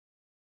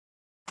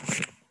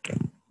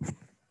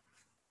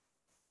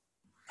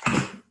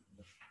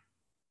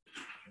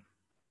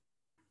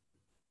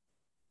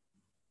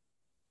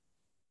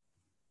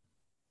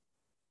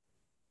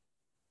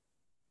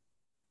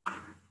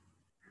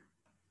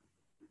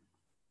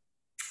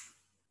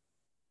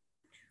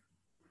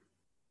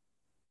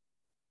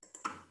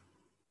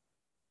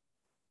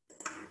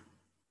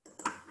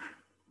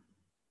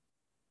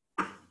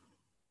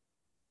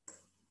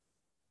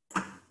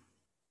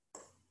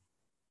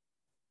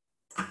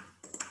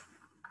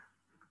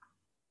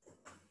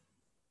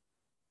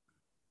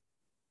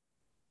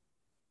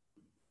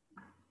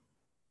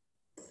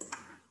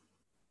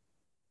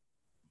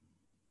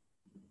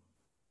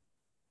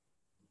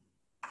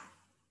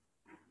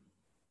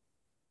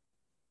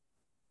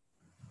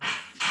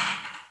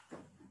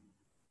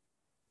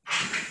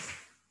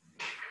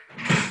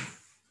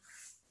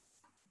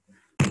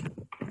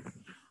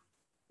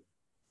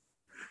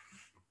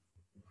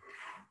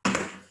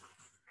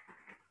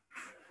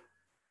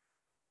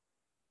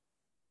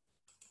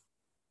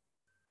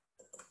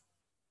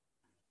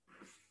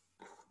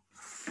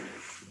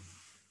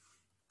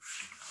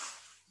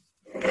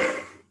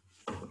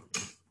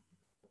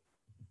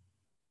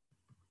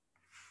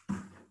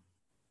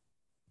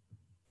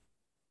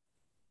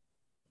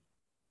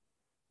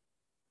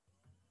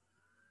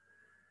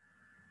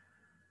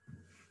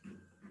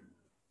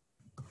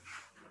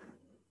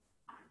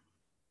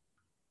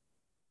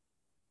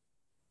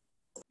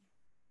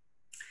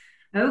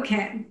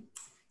Okay,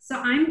 so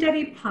I'm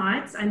Debbie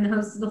Potts. I'm the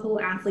host of the Whole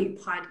Athlete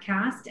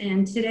podcast,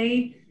 and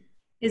today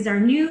is our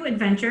new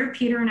adventure.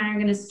 Peter and I are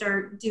going to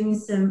start doing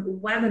some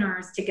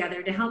webinars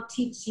together to help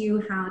teach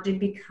you how to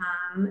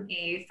become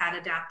a fat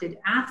adapted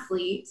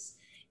athlete.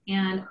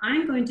 And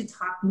I'm going to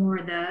talk more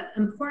the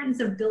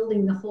importance of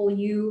building the whole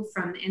you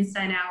from the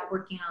inside out,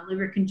 working on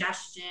liver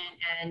congestion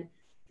and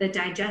the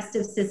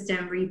digestive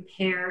system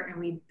repair and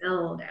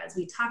rebuild, as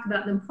we talk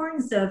about the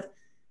importance of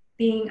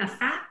being a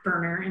fat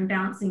burner and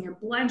balancing your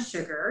blood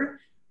sugar.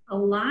 A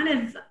lot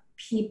of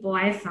people,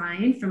 I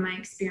find from my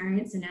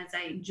experience and as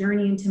I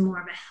journey into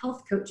more of a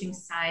health coaching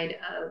side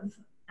of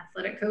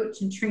athletic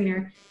coach and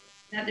trainer,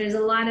 that there's a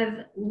lot of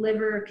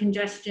liver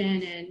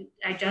congestion and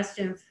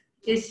digestive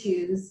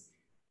issues,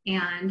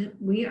 and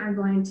we are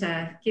going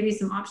to give you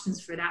some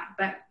options for that.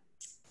 But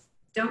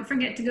don't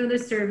forget to go to the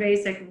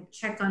survey so I can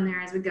check on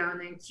there as we go. And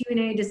then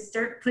Q&A, just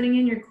start putting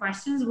in your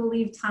questions. We'll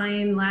leave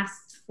time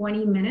last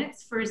 20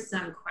 minutes for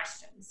some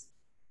questions.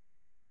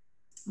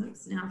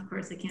 Oops, now of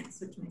course I can't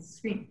switch my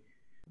screen.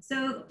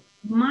 So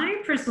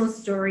my personal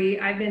story,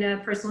 I've been a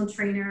personal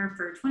trainer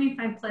for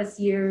 25 plus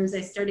years.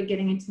 I started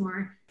getting into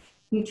more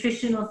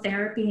nutritional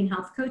therapy and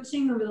health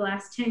coaching over the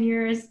last 10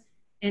 years.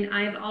 And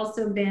I've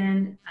also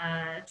been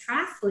a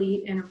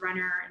triathlete and a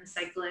runner and a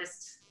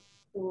cyclist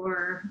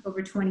for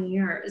over 20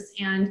 years.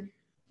 And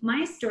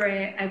my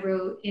story I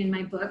wrote in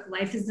my book,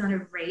 Life is Not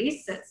a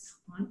Race. That's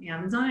on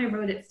Amazon. I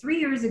wrote it 3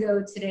 years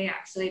ago today,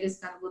 actually. I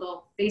just got a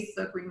little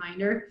Facebook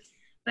reminder.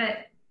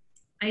 But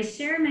I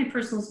share my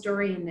personal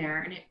story in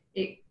there, and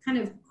it kind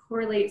of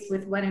correlates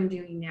with what I'm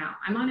doing now.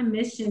 I'm on a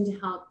mission to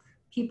help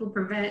people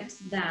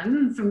prevent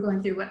them from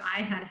going through what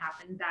I had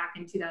happen back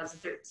in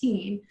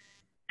 2013,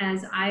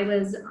 as I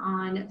was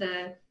on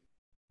the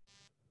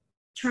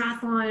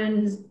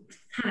triathlon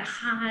kind of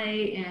high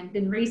and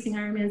been racing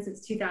Ironman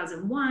since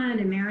 2001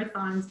 and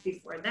marathons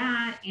before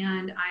that.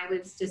 And I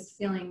was just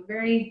feeling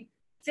very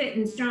fit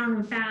and strong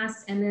and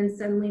fast. And then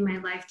suddenly my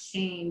life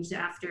changed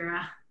after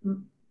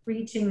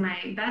reaching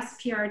my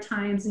best PR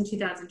times in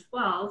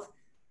 2012.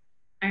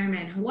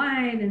 Ironman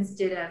Hawaii, then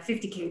did a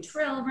 50K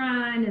trail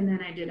run, and then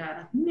I did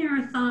a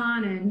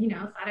marathon, and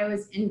thought I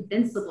was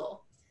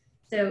invincible.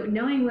 So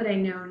knowing what I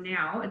know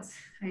now,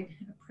 I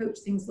approach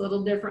things a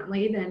little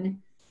differently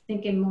than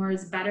thinking more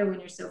is better when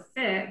you're so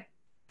fit.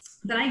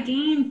 But I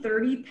gained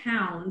 30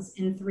 pounds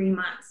in 3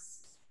 months.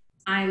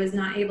 I was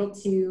not able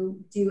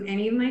to do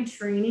any of my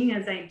training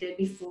as I did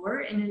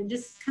before, and it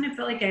just kind of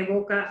felt like I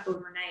woke up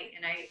overnight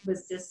and I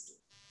was just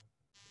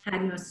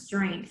had no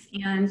strength.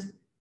 And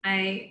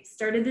I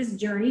started this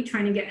journey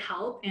trying to get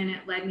help, and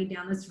it led me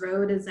down this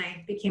road as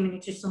I became a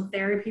nutritional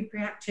therapy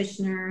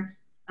practitioner,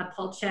 a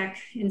Paul Chek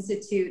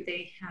Institute.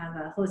 They have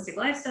a holistic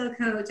lifestyle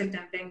coach. I've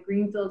done Ben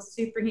Greenfield's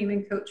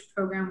superhuman coach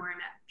program where I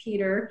met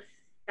Peter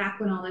back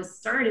when all this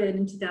started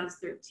in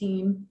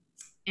 2013.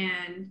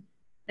 And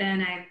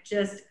then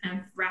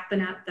I'm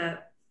wrapping up the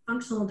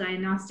functional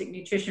diagnostic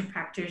nutrition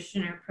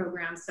practitioner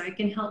program so I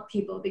can help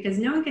people, because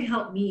no one could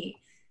help me.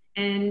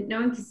 And no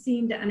one can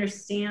seem to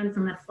understand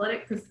from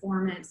athletic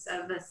performance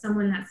of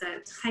someone that's a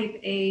type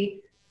A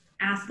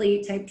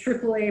athlete, type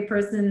AAA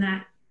person,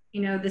 that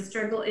the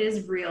struggle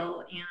is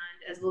real.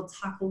 And as we'll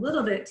talk a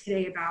little bit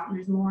today about, and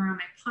there's more on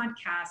my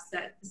podcast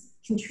that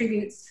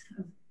contributes,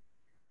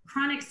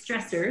 chronic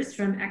stressors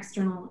from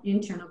external,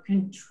 internal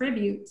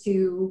contribute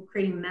to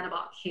creating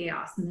metabolic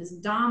chaos and this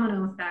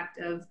domino effect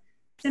of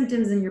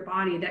symptoms in your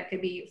body that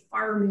could be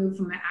far removed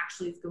from what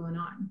actually is going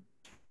on.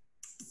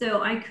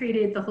 So I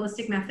created the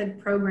WHOLESTIC Method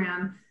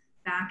program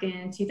back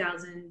in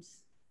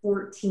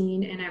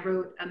 2014, and I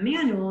wrote a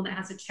manual that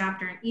has a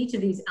chapter on each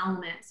of these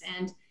elements.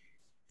 And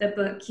the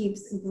book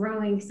keeps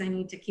growing because I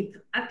need to keep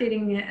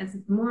updating it as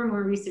more and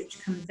more research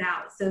comes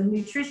out. So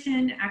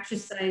nutrition,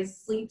 exercise,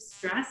 sleep,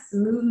 stress,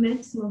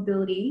 movement,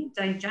 mobility,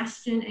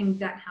 digestion and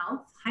gut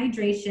health,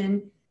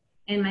 hydration,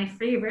 and my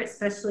favorite,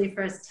 especially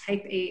for us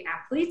type A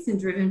athletes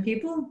and driven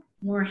people,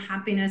 more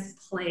happiness,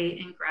 play,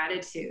 and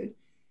gratitude.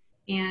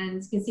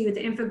 And you can see with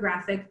the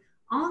infographic,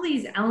 all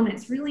these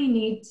elements really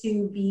need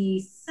to be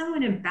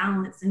somewhat in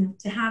balance, and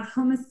to have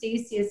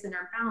homeostasis in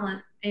our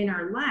balance in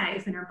our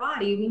life, in our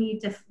body, we need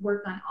to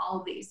work on all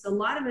of these. So a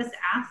lot of us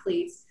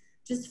athletes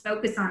just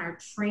focus on our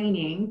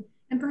training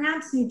and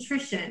perhaps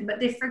nutrition, but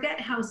they forget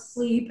how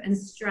sleep and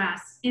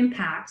stress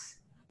impact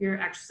your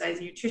exercise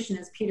and nutrition,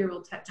 as Peter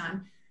will touch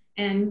on,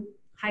 and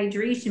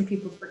hydration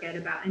people forget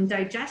about, and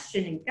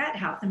digestion and gut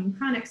health. I mean,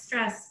 chronic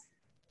stress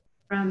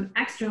from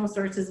external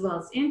sources as well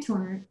as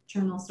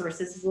internal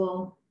sources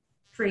will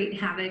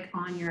create havoc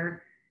on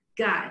your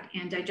gut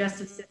and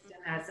digestive system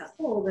as a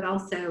whole, but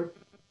also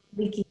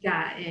leaky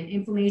gut and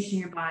inflammation in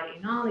your body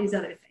and all these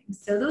other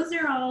things. So those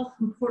are all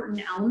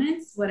important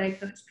elements, what I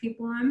coach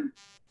people on.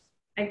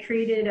 I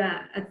created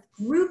a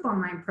group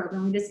online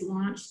program. We just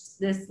launched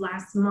this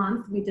last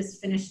month. We just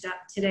finished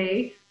up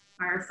today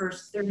our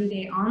first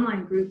 30-day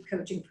online group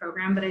coaching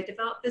program, but I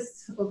developed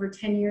this over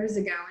 10 years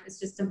ago, and it's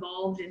just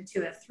evolved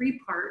into a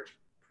 3-part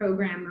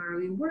program where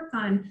we work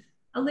on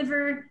a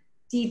liver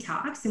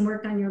detox and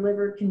work on your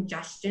liver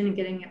congestion and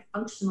getting it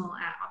functional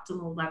at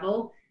optimal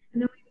level.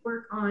 And then we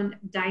work on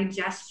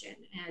digestion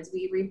as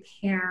we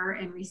repair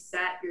and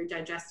reset your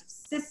digestive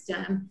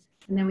system.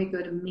 And then we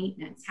go to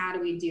maintenance. How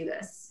do we do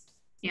this?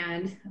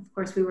 And of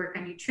course, we work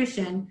on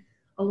nutrition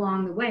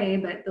along the way,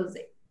 but those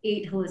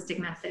 8 holistic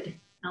method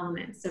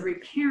elements. So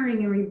repairing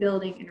and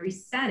rebuilding and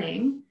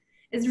resetting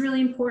is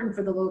really important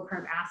for the low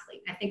carb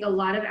athlete. I think a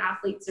lot of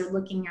athletes are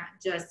looking at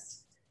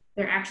just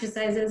their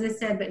exercise, as I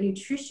said, but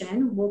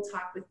nutrition, we'll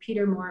talk with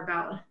Peter more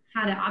about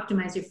how to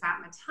optimize your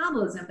fat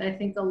metabolism. But I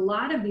think a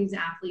lot of these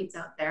athletes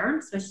out there,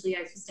 especially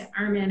I was just at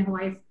Ironman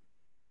Hawaii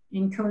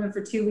in Kona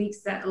for 2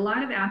 weeks, that a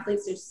lot of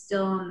athletes are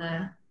still on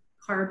the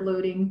carb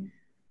loading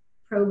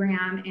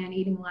program and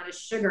eating a lot of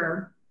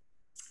sugar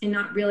and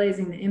not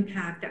realizing the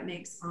impact that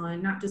makes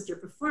on not just your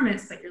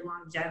performance, but your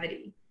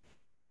longevity.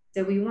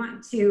 So we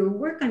want to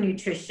work on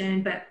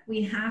nutrition, but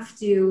we have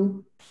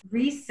to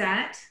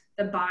reset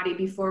the body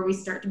before we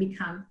start to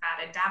become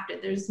fat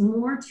adapted. There's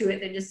more to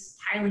it than just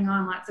piling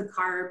on lots of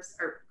carbs,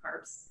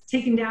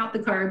 taking out the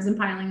carbs and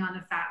piling on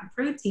the fat and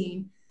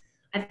protein.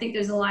 I think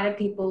there's a lot of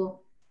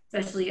people,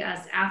 especially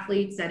us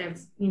athletes that have,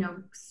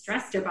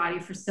 stressed our body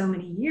for so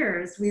many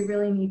years. We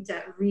really need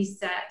to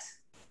reset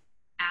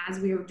as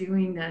we are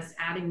doing this,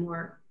 adding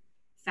more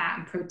fat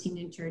and protein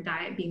into our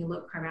diet, being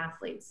low carb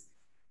athletes.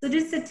 So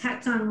just to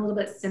touch on a little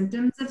bit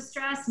symptoms of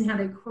stress and how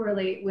they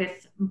correlate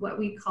with what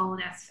we call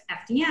an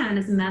FDN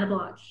as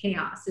metabolic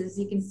chaos. As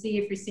you can see,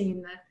 if you're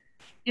seeing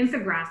the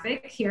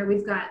infographic here,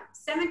 we've got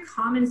 7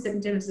 common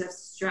symptoms of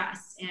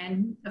stress.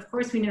 And of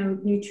course, we know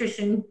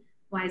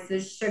nutrition-wise,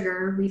 there's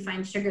sugar,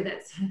 refined sugar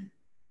that's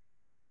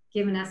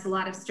given us a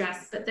lot of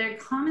stress, but their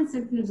common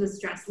symptoms of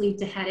stress lead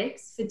to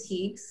headaches,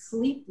 fatigue,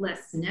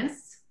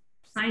 sleeplessness,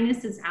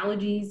 sinuses,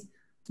 allergies,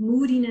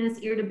 moodiness,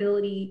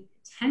 irritability,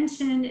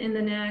 tension in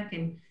the neck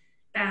and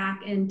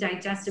back, and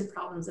digestive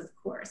problems, of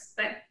course.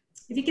 But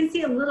if you can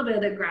see a little bit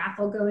of the graph,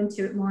 I'll go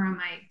into it more on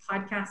my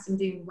podcast. I'm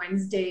doing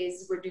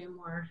Wednesdays. We're doing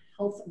more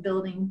health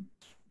building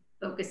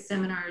focused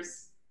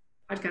seminars,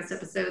 podcast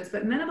episodes.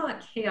 But metabolic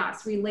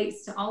chaos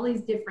relates to all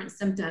these different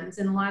symptoms,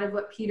 and a lot of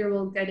what Peter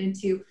will get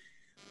into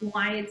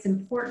why it's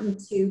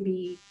important to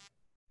be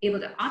able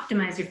to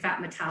optimize your fat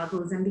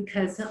metabolism,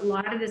 because a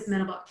lot of this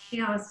metabolic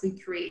chaos we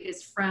create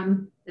is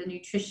from the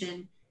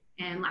nutrition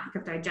and lack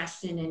of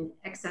digestion and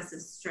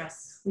excessive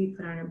stress we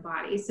put on our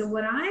body. So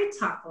what I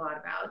talk a lot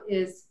about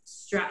is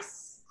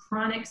stress,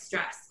 chronic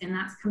stress, and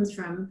that comes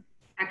from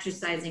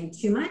exercising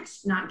too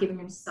much, not giving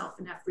yourself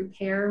enough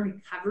repair and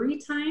recovery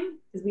time,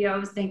 because we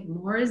always think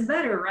more is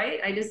better,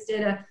 right? I just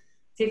did a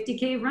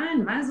 50K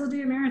run, might as well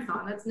do a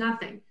marathon, that's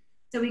nothing.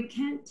 So we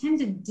can tend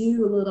to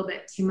do a little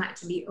bit too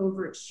much and be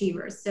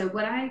overachievers. So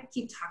what I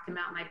keep talking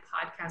about in my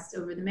podcast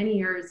over the many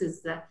years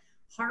is the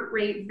heart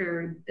rate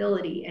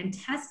variability and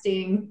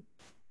testing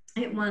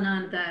it one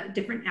on the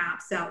different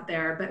apps out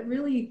there, but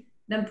really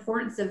the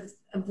importance of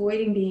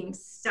avoiding being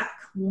stuck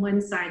one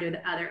side or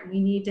the other. And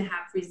we need to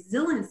have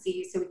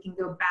resiliency so we can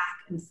go back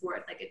and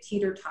forth like a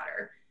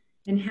teeter-totter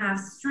and have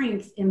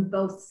strength in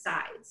both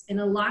sides. And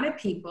a lot of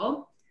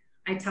people,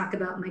 I talk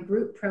about my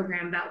group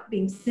program about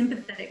being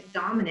sympathetic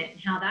dominant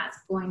and how that's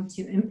going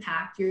to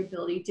impact your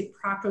ability to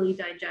properly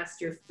digest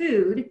your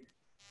food.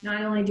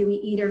 Not only do we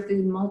eat our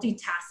food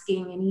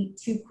multitasking and eat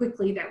too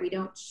quickly that we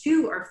don't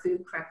chew our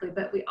food correctly,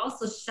 but we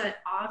also shut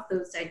off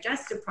those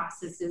digestive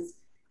processes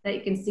that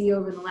you can see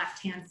over the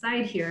left-hand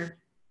side here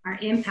are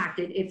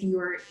impacted if you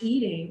are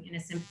eating in a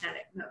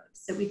sympathetic mode.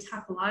 So we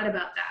talk a lot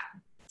about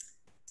that.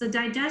 So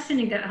digestion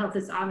and gut health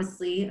is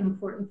obviously an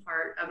important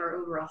part of our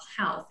overall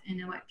health.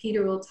 And what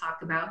Peter will talk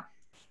about,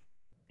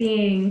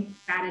 being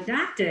fat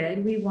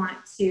adapted, we want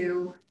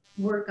to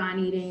work on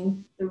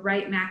eating the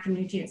right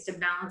macronutrients to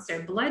balance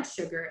our blood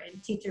sugar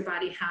and teach our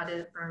body how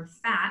to burn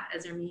fat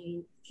as our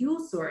main fuel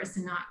source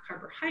and not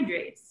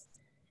carbohydrates,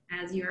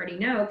 as you already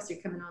know because you're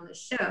coming on the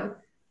show.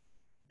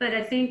 But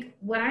I think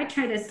what I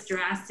try to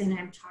stress, and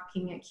I'm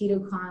talking at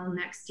KetoCon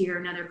next year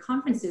and other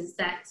conferences,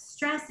 that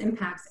stress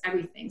impacts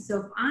everything. So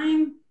if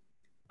I'm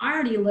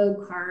already low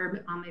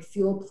carb on my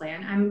fuel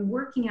plan, I'm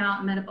working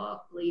out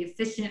metabolically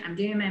efficient, I'm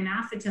doing my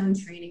maffetone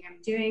training,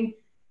 I'm doing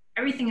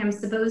everything I'm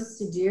supposed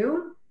to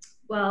do.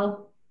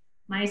 Well,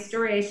 my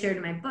story I shared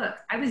in my book,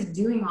 I was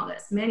doing all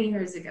this many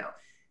years ago,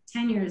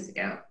 10 years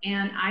ago,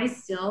 and I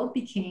still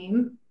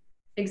became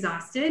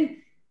exhausted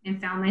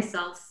and found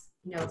myself,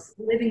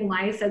 living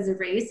life as a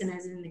race, and I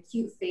was in the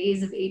acute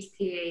phase of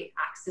HPA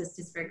axis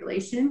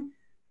dysregulation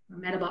or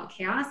metabolic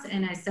chaos.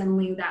 And I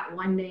suddenly, that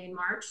one day in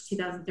March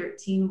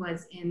 2013,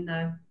 was in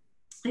the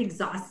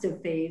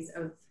exhaustive phase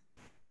of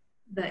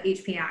the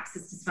HPA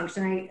axis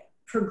dysfunction. I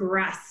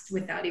progressed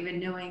without even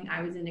knowing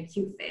I was in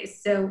acute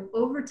phase. So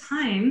over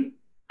time,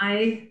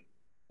 I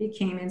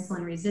became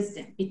insulin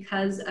resistant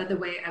because of the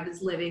way I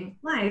was living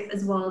life,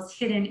 as well as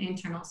hidden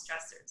internal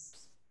stressors.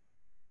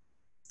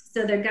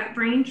 So the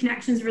gut-brain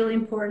connection is really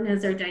important,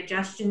 as our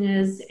digestion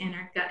is, and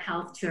our gut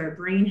health to our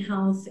brain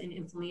health and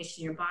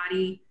inflammation in your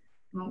body.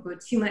 I won't go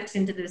too much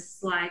into this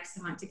slide because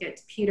I want to get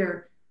to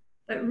Peter.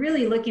 but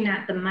really looking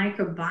at the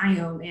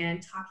microbiome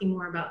and talking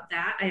more about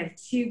that. I have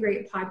 2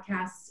 great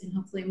podcasts and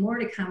hopefully more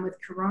to come with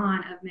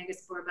Karan of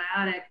Megaspore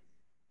Biotic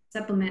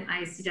supplement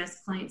I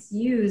suggest clients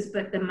use,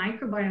 but the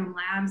microbiome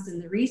labs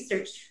and the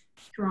research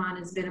Karan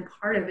has been a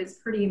part of is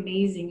pretty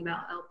amazing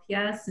about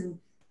LPS and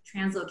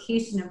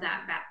translocation of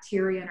that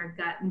bacteria in our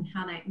gut and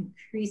how that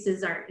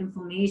increases our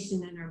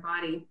inflammation in our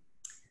body.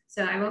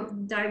 So I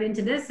won't dive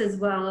into this as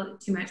well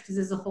too much because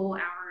there's a whole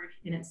hour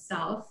in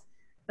itself,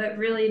 but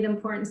really the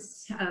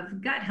importance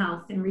of gut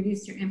health and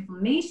reduce your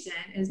inflammation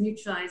is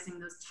neutralizing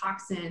those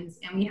toxins.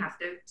 And we have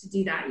to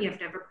do that, you have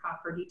to have a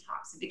proper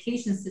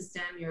detoxification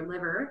system, your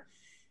liver,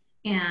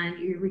 and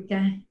you're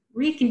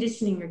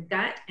reconditioning your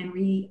gut and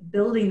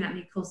rebuilding that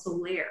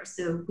mucosal layer.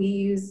 So we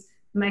use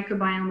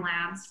Microbiome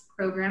Labs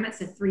program.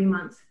 It's a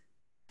 3-month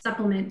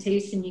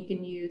supplementation you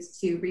can use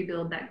to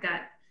rebuild that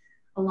gut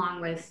along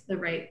with the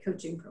right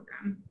coaching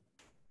program.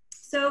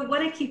 So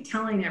what I keep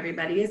telling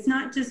everybody, it's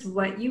not just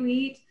what you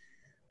eat,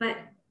 but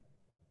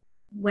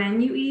when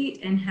you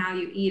eat and how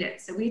you eat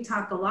it. So we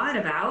talk a lot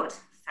about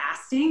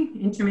fasting,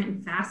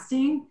 intermittent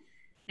fasting,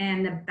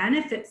 and the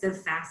benefits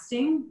of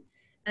fasting,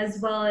 as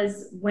well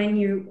as when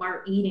you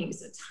are eating,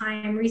 so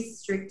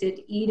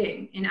time-restricted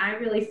eating. And I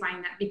really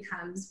find that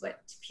becomes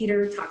what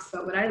Peter talks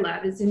about, what I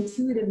love, is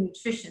intuitive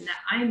nutrition.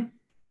 That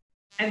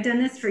I've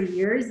done this for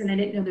years and I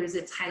didn't know there's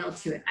a title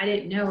to it. I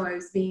didn't know I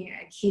was being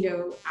a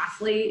keto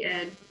athlete,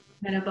 and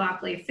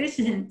metabolically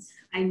efficient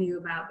I knew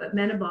about, but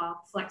metabolic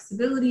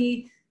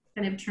flexibility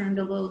kind of turned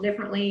a little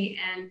differently.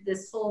 And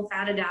this whole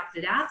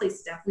fat-adapted athlete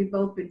stuff we've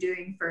both been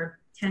doing for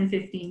 10,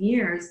 15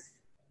 years,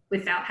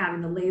 without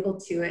having the label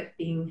to it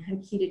being a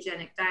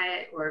ketogenic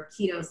diet or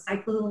keto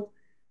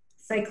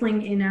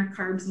cycling in our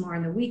carbs more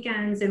on the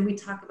weekends. And we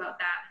talk about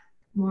that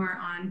more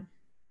on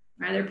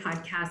our other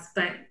podcasts.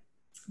 But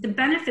the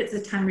benefits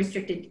of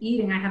time-restricted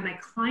eating, I have my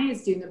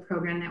clients doing the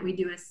program that we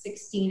do a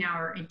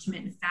 16-hour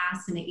intermittent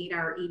fast and an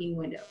 8-hour eating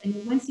window. And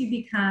once you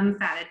become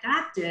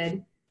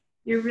fat-adapted,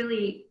 you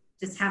really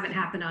just have it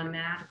happen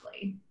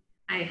automatically.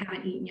 I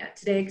haven't eaten yet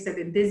today because I've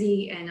been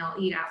busy, and I'll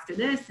eat after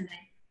this. And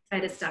I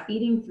try to stop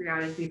eating 3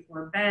 hours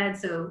before bed.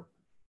 So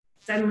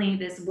suddenly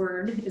this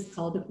word is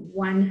called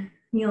 1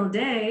 meal a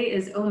day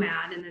is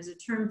OMAD, and there's a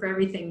term for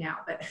everything now,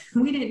 but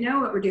we didn't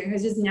know what we're doing. It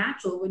was just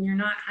natural. When you're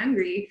not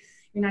hungry,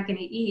 you're not going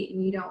to eat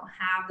and you don't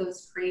have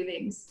those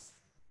cravings.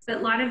 But a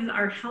lot of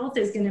our health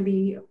is going to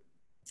be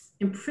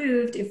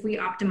improved if we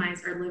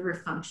optimize our liver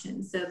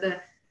function. So the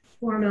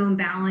hormone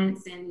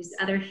balance and these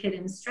other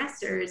hidden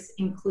stressors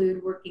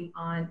include working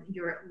on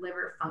your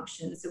liver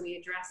function. So we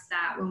address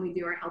that when we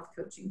do our health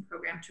coaching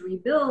program to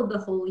rebuild the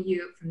whole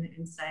you from the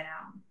inside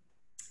out.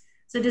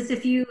 So just a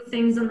few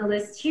things on the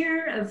list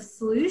here of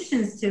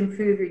solutions to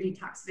improve your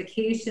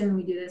detoxification.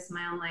 We do this in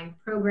my online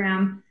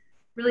program,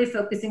 really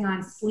focusing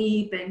on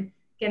sleep and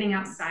getting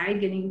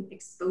outside, getting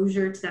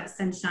exposure to that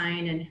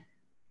sunshine, and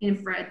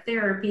infrared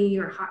therapy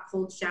or hot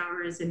cold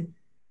showers, and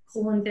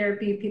colon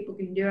therapy, people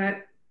can do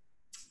it.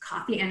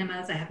 Coffee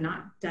enemas, I have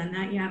not done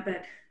that yet,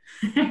 but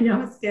I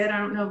know it's good. I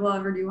don't know if we'll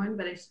ever do one,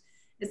 but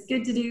it's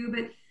good to do.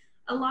 But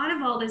a lot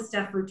of all this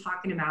stuff we're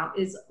talking about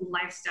is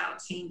lifestyle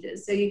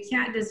changes. So you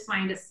can't just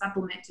find a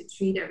supplement to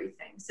treat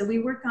everything. So we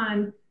work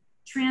on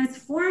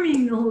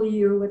transforming the whole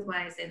you with what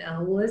I said, a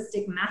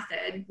holistic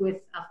method with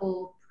a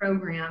whole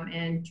program,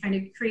 and trying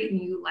to create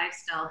new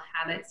lifestyle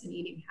habits and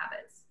eating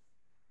habits.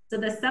 So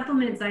the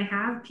supplements I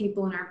have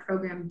people in our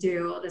program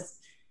do, I'll just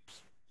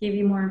give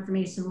you more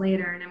information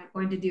later, and I'm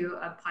going to do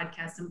a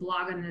podcast and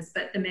blog on this,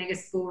 but the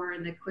Megaspore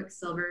and the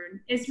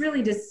Quicksilver, it's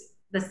really just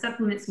the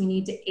supplements we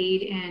need to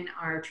aid in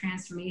our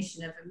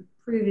transformation of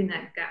improving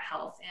that gut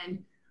health.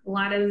 And a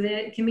lot of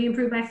it can be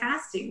improved by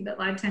fasting, but a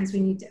lot of times we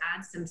need to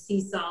add some sea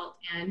salt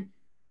and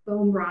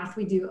bone broth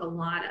we do a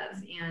lot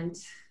of, and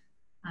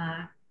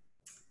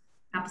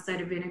apple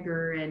cider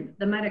vinegar, and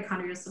the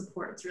mitochondrial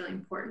support is really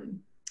important.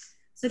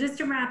 So just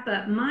to wrap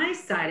up my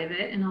side of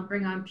it, and I'll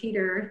bring on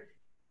Peter,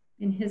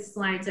 and his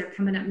slides are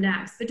coming up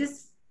next, but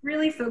just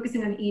really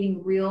focusing on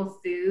eating real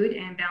food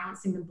and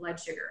balancing the blood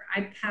sugar.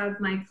 I have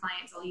my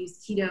clients, I'll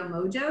use Keto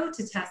Mojo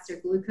to test their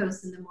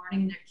glucose in the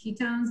morning and their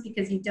ketones,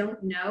 because you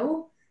don't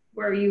know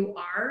where you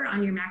are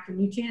on your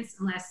macronutrients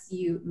unless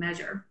you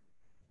measure.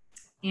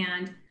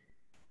 And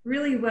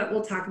really what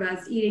we'll talk about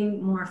is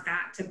eating more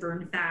fat to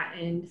burn fat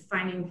and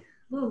finding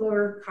a little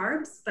lower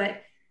carbs.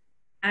 But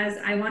as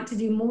I want to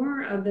do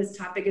more of this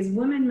topic, is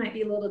women might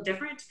be a little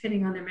different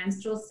depending on their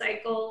menstrual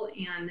cycle,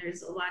 and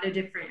there's a lot of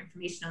different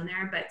information on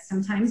there, but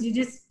sometimes you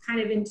just kind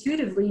of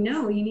intuitively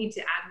know you need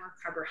to add more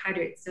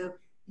carbohydrates. So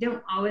you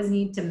don't always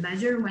need to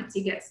measure. Once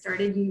you get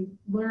started, you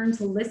learn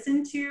to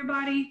listen to your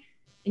body,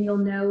 and you'll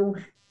know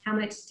how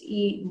much to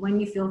eat, when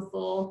you feel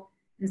full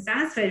and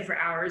satisfied for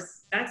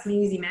hours. That's an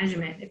easy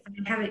measurement. If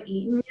I haven't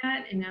eaten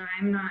yet and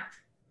I'm not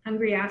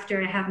hungry after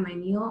I have my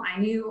meal, I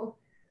knew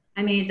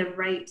I made the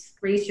right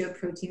ratio of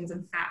proteins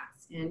and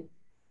fats and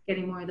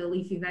getting more of the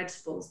leafy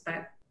vegetables.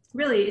 But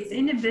really, it's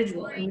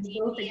individual, and we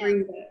both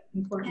agree that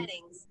important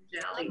settings,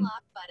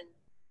 unlock button,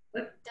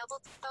 Whoop.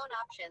 double phone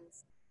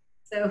options,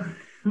 So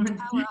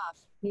power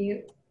off,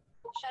 mute.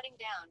 Shutting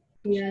down.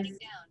 Yes. Shutting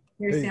down.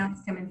 Your Hey.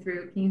 sound's coming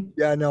through. Can you?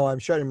 Yeah, no, I'm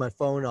shutting my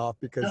phone off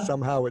because Oh.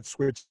 somehow it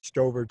switched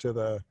over to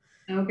the.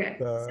 Okay.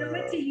 So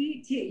what to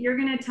eat? You're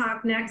going to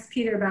talk next,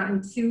 Peter, about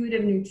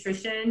intuitive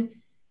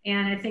nutrition.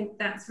 And I think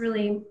that's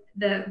really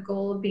the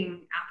goal of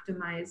being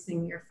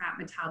optimizing your fat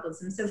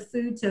metabolism. So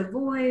food to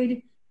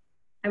avoid,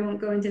 I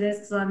won't go into this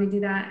because a lot of you do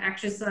that,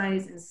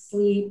 exercise and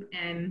sleep,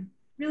 and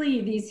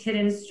really these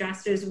hidden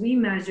stressors we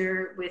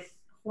measure with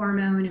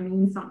hormone,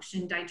 immune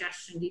function,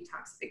 digestion,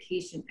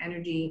 detoxification,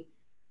 energy,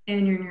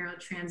 and your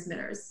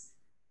neurotransmitters.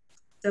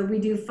 So we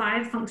do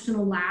 5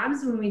 functional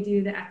labs when we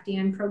do the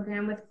FDN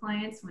program with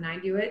clients, when I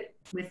do it,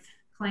 with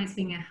clients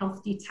being a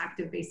health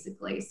detective,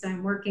 basically. So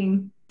I'm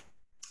working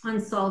on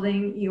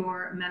solving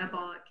your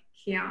metabolic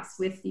chaos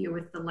with you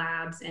with the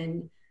labs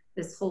and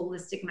this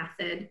holistic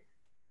method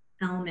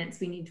elements.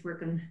 We need to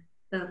work on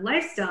the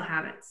lifestyle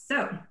habits.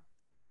 So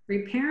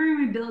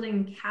repairing,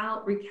 rebuilding,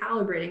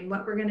 recalibrating,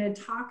 what we're going to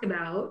talk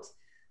about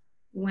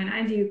when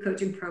I do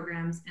coaching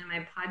programs and my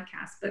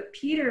podcast. But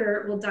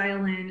Peter will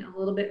dial in a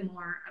little bit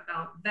more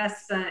about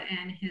VESPA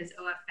and his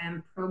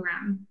OFM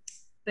program.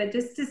 But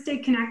just to stay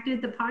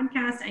connected, the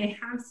podcast, I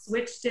have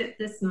switched it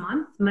this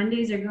month.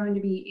 Mondays are going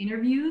to be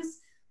interviews.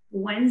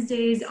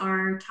 Wednesdays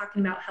are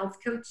talking about health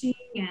coaching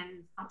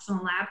and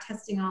functional lab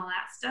testing, all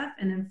that stuff.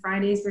 And then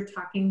Fridays, we're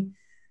talking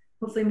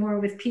hopefully more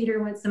with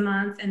Peter once a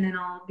month. And then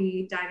I'll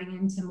be diving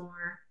into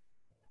more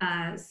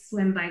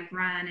swim, bike,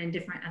 run, and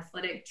different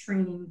athletic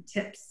training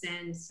tips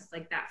and stuff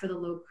like that for the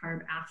low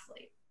carb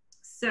athlete.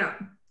 So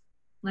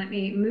let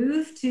me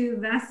move to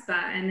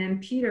Vespa, and then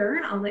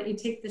Peter, I'll let you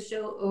take the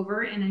show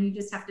over, and then you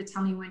just have to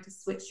tell me when to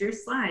switch your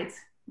slides.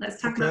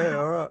 Let's talk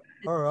about.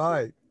 All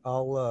right.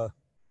 I'll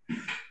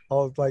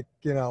like,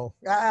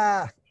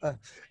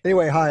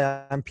 anyway,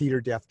 hi, I'm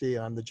Peter Defty,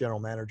 and I'm the general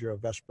manager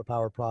of Vespa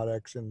Power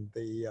Products and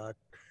the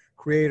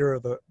creator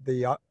of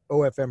the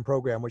OFM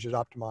program, which is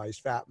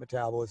Optimized Fat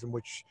Metabolism,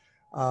 which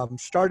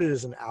started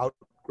as an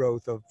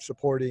outgrowth of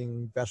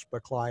supporting Vespa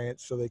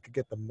clients so they could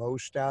get the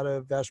most out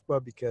of Vespa.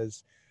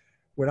 Because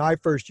when I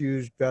first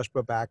used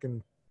Vespa back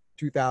in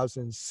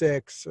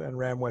 2006 and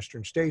ran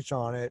Western States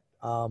on it,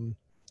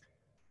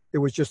 it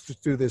was just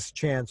through this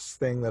chance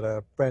thing that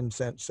a friend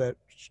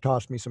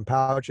tossed me some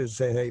pouches and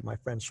said, hey, my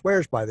friend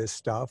swears by this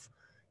stuff.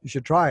 You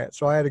should try it.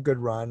 So I had a good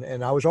run,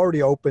 and I was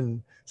already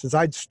open since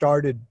I'd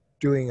started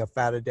doing a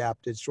fat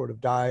adapted sort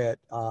of diet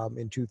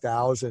in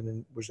 2000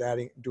 and was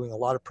doing a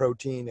lot of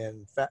protein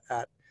and fat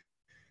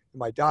in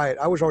my diet.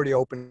 I was already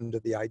open to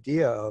the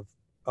idea of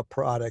a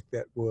product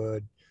that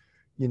would,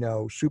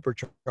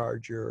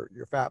 supercharge your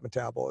fat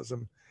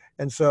metabolism.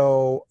 And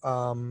so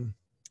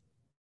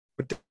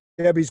what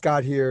Debbie's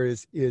got here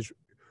is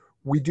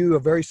we do a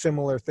very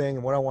similar thing.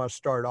 And what I want to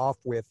start off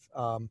with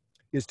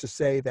is to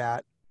say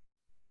that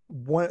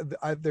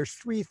there's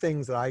 3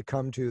 things that I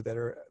come to that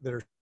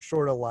are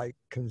sort of like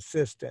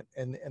consistent.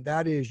 And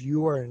that is,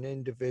 you are an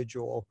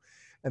individual.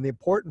 And the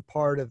important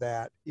part of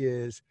that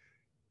is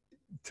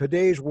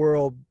today's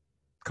world,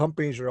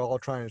 companies are all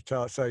trying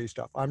to sell you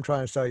stuff. I'm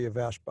trying to sell you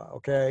Vespa.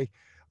 Okay.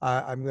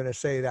 I'm going to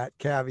say that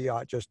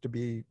caveat just to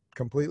be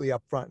completely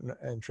upfront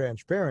and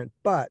transparent,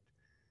 but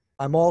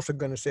I'm also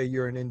going to say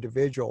you're an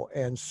individual.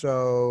 And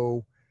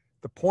so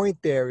the point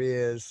there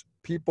is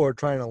people are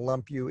trying to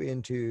lump you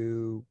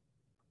into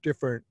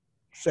different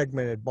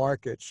segmented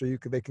markets so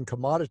they can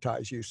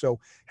commoditize you. So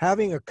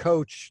having a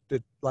coach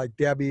that like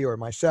Debbie or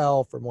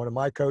myself or one of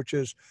my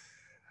coaches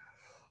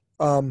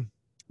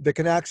that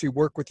can actually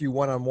work with you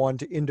one-on-one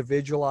to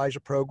individualize a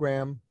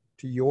program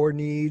to your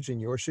needs and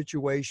your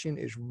situation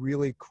is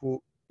really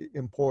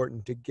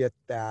important to get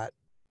that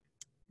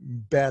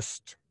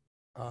best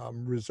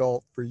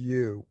result for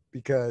you,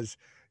 because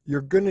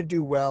you're going to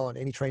do well in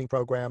any training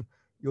program.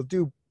 You'll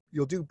do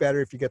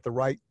better if you get the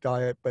right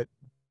diet, but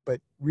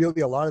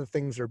really a lot of the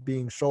things are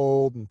being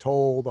sold and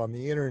told on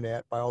the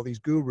internet by all these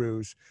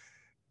gurus.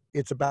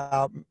 It's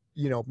about,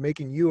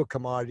 making you a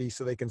commodity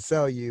so they can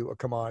sell you a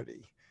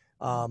commodity.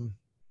 I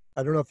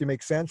don't know if you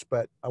make sense,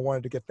 but I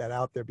wanted to get that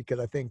out there because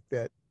I think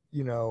that,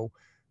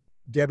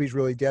 Debbie's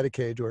really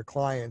dedicated to her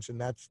clients.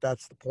 And that's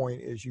the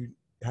point, is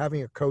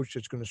having a coach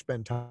that's going to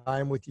spend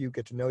time with you,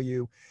 get to know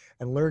you,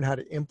 and learn how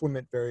to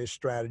implement various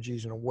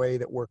strategies in a way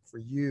that work for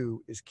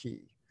you is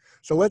key.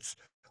 So let's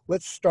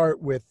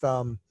start with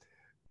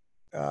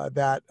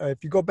that.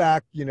 If you go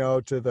back,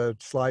 to the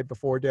slide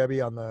before,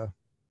 Debbie, on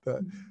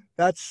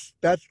that's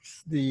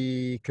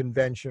the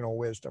conventional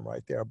wisdom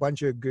right there. A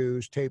bunch of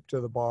goos taped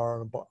to the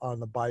bar on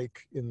the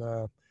bike in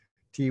the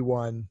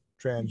T1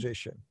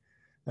 transition,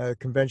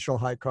 conventional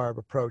high carb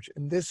approach.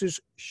 And this is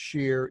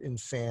sheer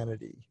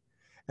insanity.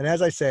 And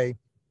as I say,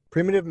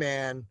 primitive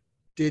man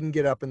didn't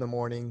get up in the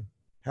morning,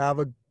 have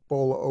a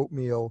bowl of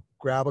oatmeal,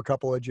 grab a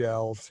couple of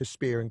gels, his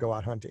spear, and go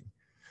out hunting.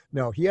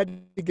 No, he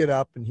had to get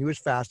up and he was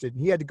fasted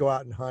and he had to go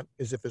out and hunt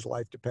as if his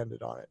life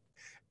depended on it.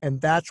 And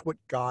that's what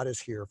got us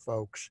here,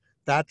 folks.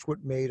 That's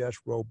what made us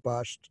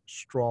robust,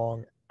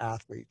 strong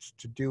athletes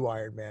to do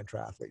Ironman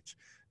triathletes,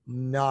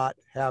 not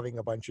having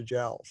a bunch of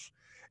gels.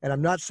 And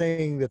I'm not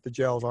saying that the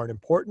gels aren't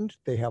important.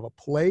 They have a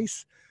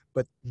place,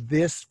 But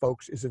this,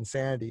 folks, is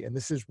insanity, and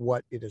this is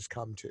what it has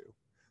come to.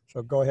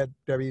 So go ahead,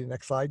 Debbie, the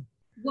next slide.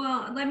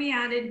 Well, let me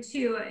add it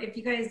too. If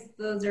you guys,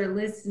 those are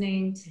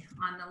listening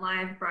on the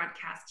live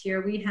broadcast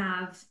here, we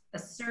have a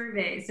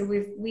survey. So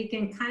we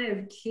can kind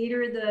of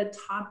cater the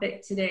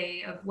topic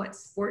today of what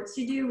sports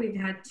you do. We've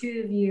had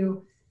two of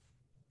you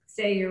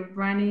say you're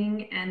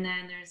running, and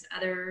then there's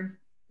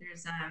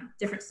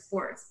different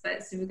sports.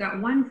 But so we've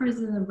got one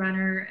person, the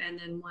runner, and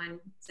then one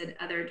said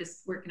other,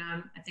 just working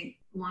on, I think,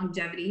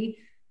 longevity.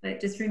 But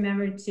just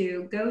remember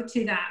to go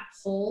to that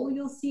poll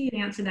you'll see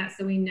and answer that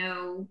so we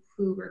know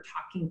who we're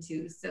talking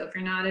to. So if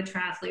you're not a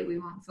triathlete, we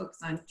won't focus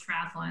on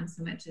triathlon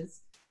so much as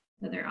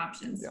other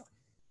options. Yeah.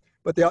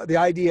 But the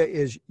idea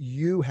is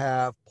you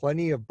have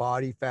plenty of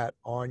body fat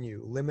on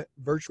you,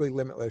 virtually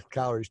limitless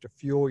calories to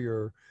fuel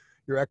your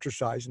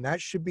exercise. And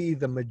that should be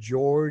the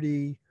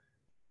majority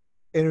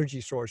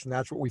energy source. And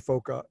that's what we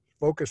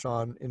focus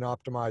on in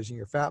optimizing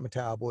your fat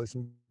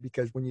metabolism,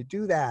 because when you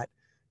do that,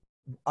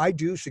 I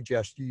do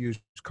suggest you use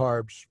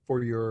carbs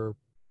for your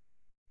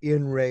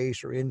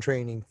in-race or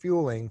in-training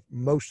fueling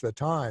most of the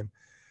time,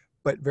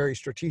 but very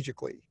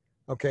strategically,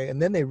 okay?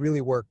 And then they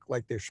really work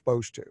like they're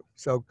supposed to.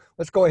 So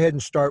let's go ahead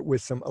and start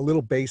with a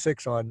little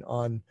basics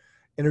on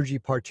energy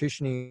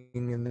partitioning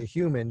in the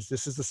humans.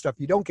 This is the stuff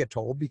you don't get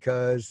told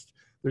because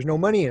there's no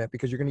money in it,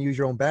 because you're going to use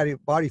your own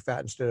body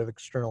fat instead of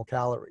external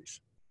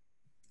calories.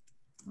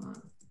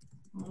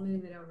 I'll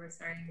move it over.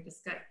 Sorry, I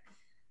just got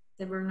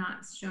that we're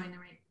not showing the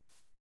right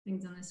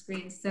things on the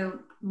screen. So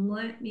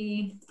let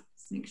me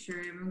just make sure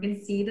everyone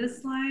can see the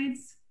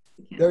slides.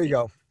 There you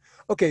go.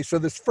 Okay, so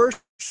this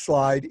first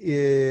slide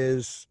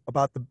is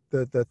about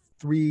the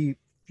three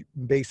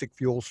basic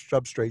fuel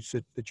substrates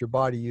that your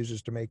body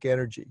uses to make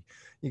energy.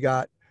 You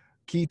got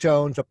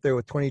ketones up there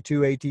with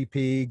 22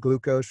 ATP,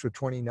 glucose with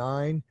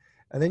 29,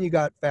 and then you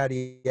got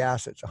fatty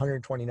acids,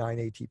 129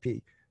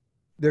 ATP.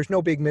 There's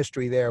no big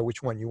mystery there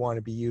which one you want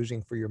to be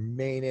using for your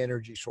main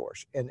energy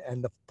source. And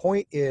the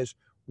point is,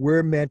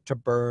 we're meant to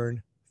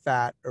burn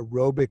fat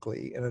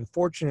aerobically. And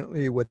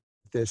unfortunately, with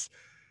this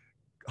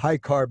high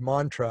carb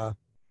mantra,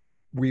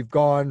 we've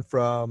gone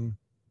from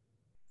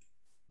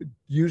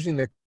using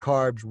the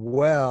carbs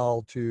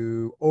well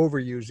to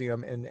overusing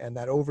them. And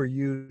that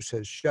overuse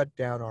has shut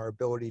down our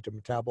ability to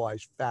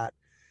metabolize fat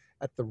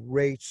at the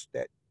rates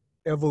that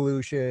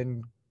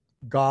evolution,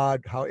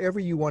 God, however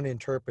you want to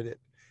interpret it,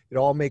 it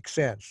all makes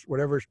sense.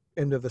 Whatever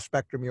end of the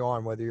spectrum you're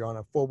on, whether you're on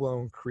a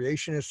full-blown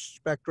creationist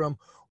spectrum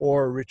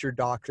or Richard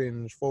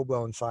Dawkins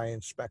full-blown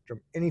science spectrum,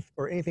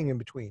 anything in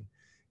between,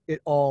 it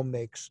all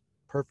makes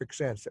perfect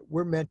sense that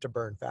we're meant to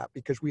burn fat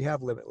because we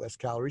have limitless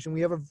calories and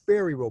we have a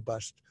very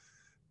robust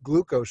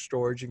glucose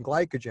storage and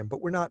glycogen, but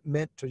we're not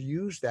meant to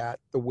use that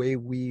the way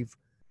we've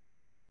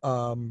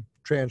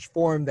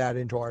transformed that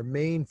into our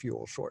main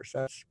fuel source.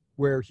 That's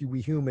where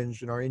we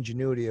humans and our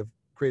ingenuity have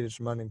created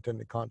some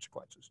unintended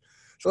consequences.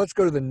 So let's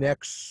go to the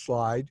next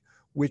slide,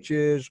 which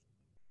is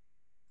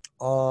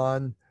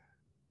on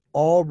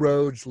all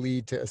roads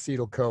lead to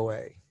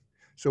acetyl-CoA.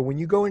 So when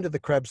you go into the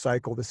Krebs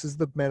cycle, this is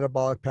the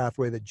metabolic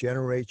pathway that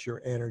generates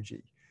your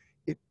energy.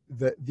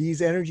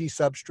 These energy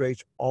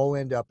substrates all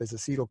end up as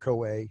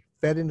acetyl-CoA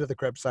fed into the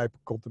Krebs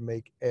cycle to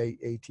make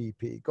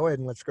ATP. Go ahead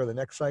and let's go to the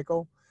next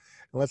cycle.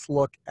 And let's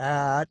look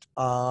at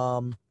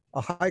a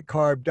high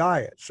carb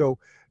diet. So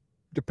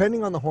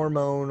depending on the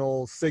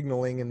hormonal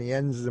signaling and the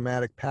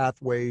enzymatic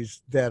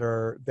pathways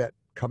that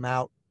come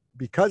out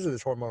because of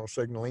this hormonal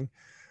signaling,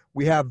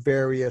 we have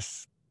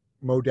various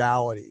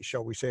modalities,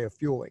 shall we say, of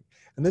fueling.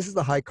 And this is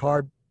the high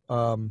carb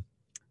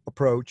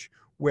approach,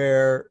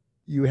 where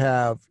you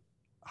have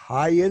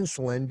high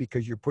insulin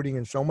because you're putting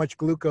in so much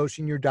glucose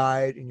in your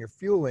diet and you're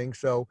fueling.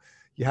 So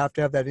you have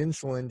to have that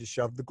insulin to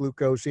shove the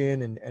glucose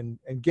in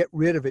and get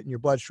rid of it in your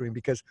bloodstream,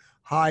 because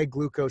high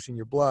glucose in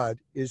your blood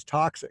is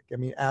toxic. I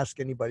mean, ask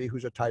anybody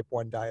who's a type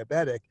 1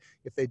 diabetic.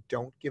 If they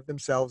don't give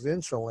themselves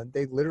insulin,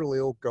 they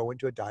literally will go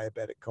into a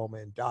diabetic coma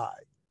and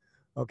die.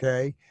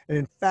 Okay. And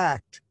in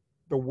fact,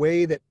 the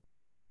way that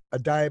a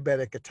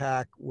diabetic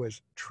attack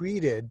was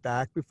treated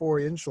back before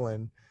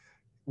insulin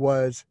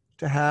was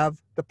to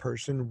have the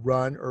person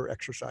run or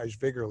exercise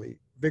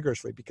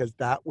vigorously, because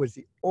that was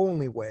the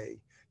only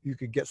way you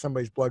could get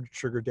somebody's blood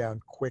sugar down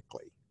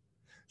quickly.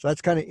 So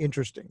that's kind of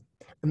interesting.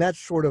 And that's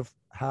sort of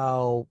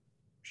how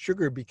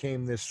sugar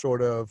became this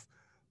sort of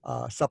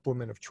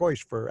supplement of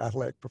choice for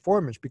athletic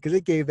performance, because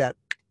it gave that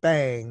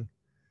bang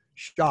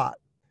shot.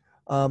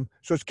 So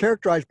it's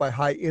characterized by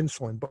high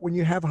insulin, but when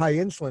you have high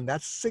insulin,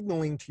 that's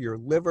signaling to your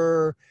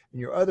liver and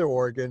your other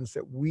organs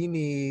that we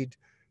need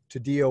to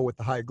deal with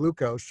the high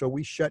glucose. So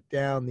we shut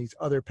down these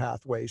other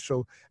pathways.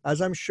 So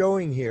as I'm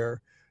showing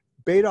here,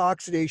 beta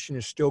oxidation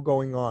is still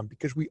going on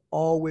because we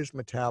always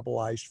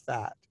metabolize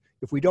fat.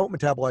 If we don't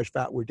metabolize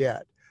fat, we're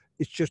dead.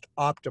 It's just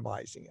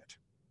optimizing it.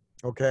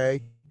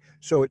 Okay.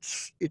 So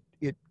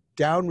it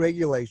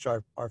downregulates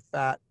our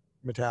fat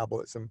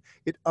metabolism.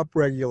 It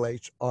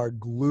upregulates our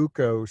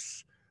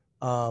glucose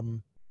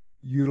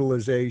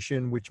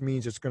utilization, which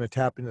means it's going to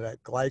tap into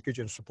that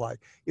glycogen supply.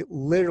 It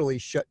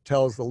literally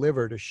tells the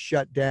liver to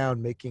shut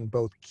down making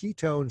both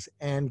ketones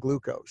and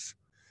glucose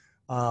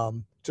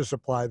to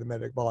supply the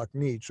metabolic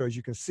need. So as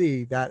you can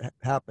see, that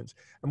happens.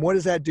 And what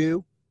does that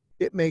do?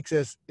 It makes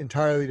us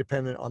entirely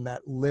dependent on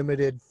that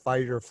limited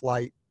fight or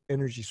flight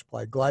energy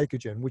supply,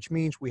 glycogen, which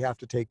means we have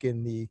to take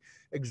in the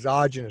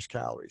exogenous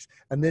calories.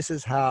 And this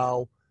is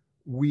how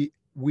we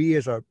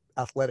as a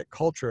athletic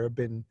culture have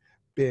been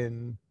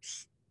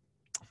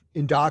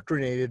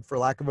indoctrinated, for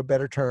lack of a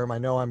better term. I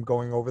know I'm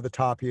going over the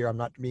top here. I'm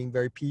not being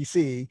very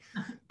PC,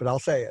 but I'll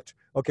say it.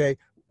 Okay.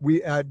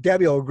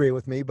 Debbie will agree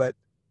with me, but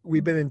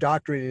we've been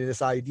indoctrinated in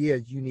this idea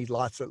you need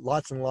lots and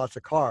lots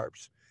of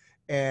carbs.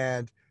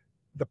 And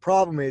the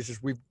problem is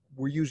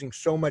we're using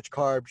so much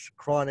carbs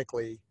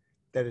chronically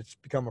that it's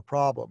become a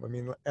problem. I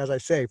mean, as I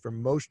say, for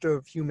most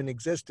of human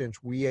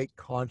existence, we ate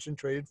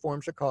concentrated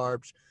forms of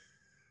carbs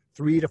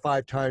 3 to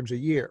 5 times a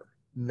year,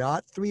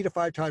 not 3 to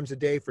 5 times a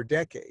day for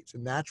decades.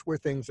 And that's where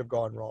things have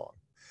gone wrong.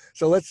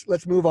 So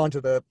let's move on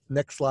to the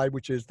next slide,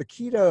 which is the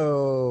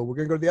keto. We're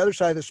going to go to the other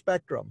side of the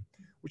spectrum,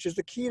 which is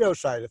the keto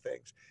side of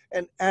things.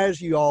 And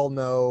as you all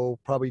know,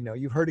 probably know,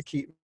 you've heard of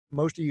keto.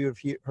 Most of you have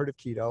heard of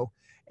keto.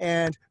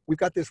 And we've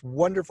got this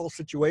wonderful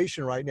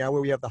situation right now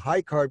where we have the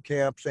high carb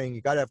camp saying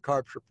you got to have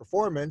carbs for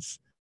performance.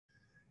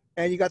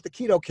 And you got the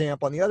keto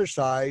camp on the other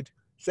side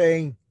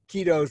saying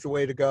keto is the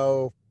way to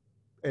go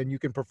and you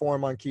can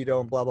perform on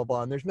keto and blah, blah,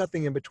 blah. And there's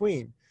nothing in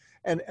between.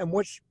 And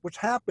what's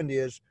happened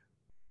is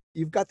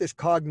you've got this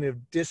cognitive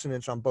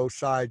dissonance on both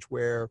sides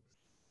where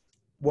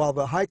while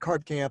the high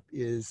carb camp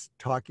is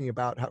talking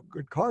about how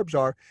good carbs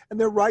are, and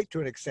they're right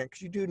to an extent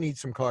because you do need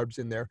some carbs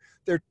in there,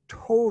 they're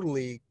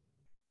totally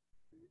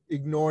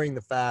ignoring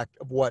the fact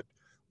of what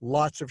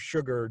lots of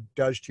sugar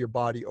does to your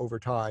body over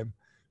time.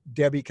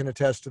 Debbie can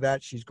attest to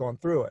that. She's gone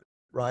through it,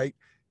 right?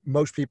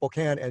 Most people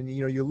can. And,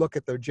 you look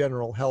at the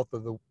general health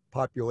of the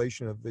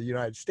population of the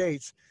United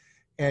States,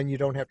 and you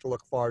don't have to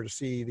look far to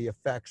see the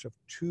effects of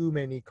too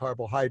many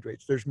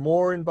carbohydrates. There's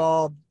more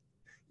involved.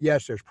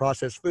 Yes, there's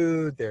processed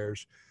food.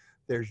 There's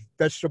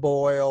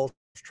vegetable oils,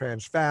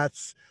 trans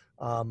fats,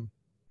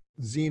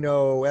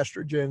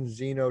 xenoestrogens,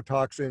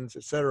 xenotoxins,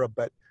 etc.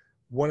 But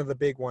one of the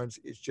big ones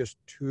is just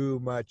too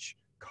much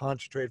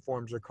concentrated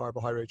forms of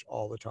carbohydrates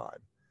all the time.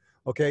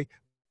 Okay.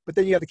 But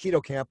then you have the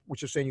keto camp,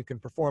 which is saying you can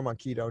perform on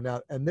keto.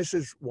 Now, and this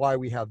is why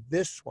we have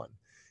this one,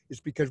 is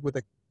because with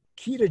a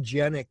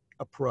ketogenic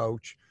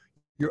approach,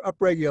 you're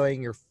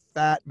upregulating your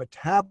fat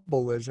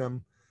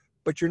metabolism,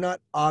 but you're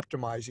not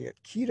optimizing it.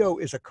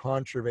 Keto is a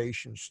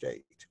conservation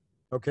state.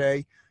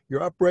 Okay.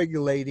 You're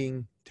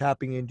upregulating,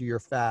 tapping into your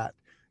fat.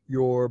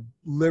 Your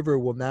liver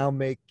will now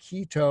make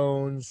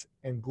ketones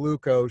and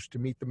glucose to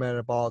meet the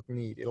metabolic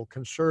need. It'll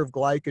conserve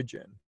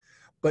glycogen.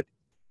 But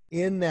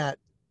in that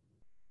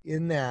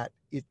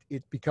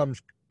it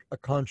becomes a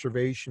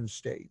conservation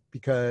state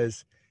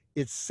because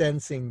it's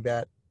sensing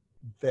that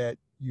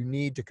you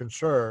need to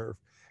conserve.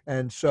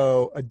 And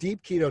so a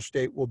deep keto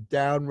state will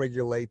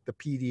downregulate the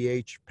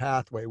PDH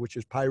pathway, which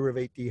is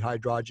pyruvate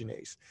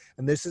dehydrogenase.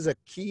 And this is a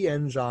key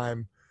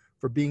enzyme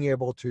for being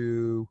able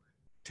to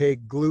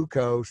take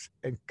glucose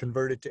and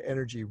convert it to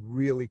energy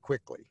really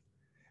quickly.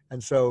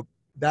 And so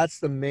that's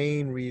the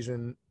main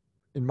reason,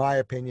 in my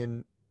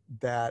opinion,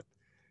 that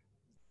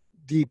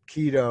deep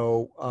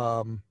keto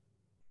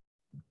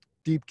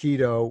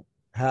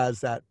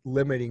has that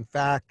limiting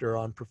factor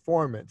on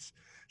performance.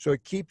 So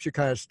it keeps you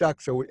kind of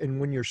stuck. So, and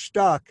when you're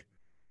stuck,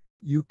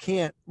 you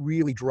can't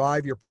really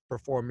drive your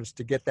performance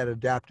to get that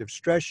adaptive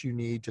stress you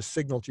need to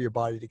signal to your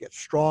body to get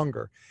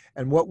stronger.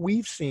 And what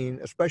we've seen,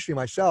 especially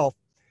myself,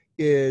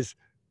 is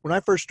when I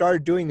first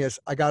started doing this,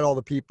 I got all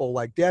the people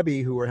like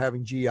Debbie who were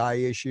having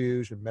GI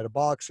issues and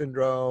metabolic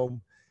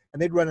syndrome,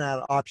 and they'd run out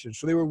of options.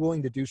 So they were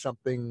willing to do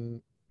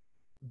something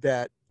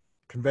that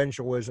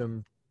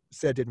conventionalism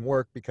said didn't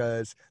work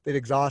because they'd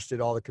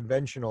exhausted all the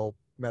conventional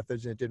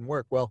methods and it didn't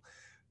work. Well,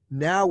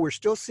 now we're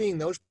still seeing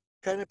those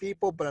kind of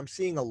people, but I'm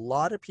seeing a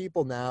lot of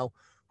people now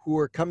who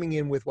are coming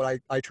in with what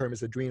I term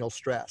as adrenal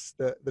stress.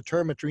 The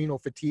term adrenal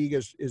fatigue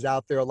is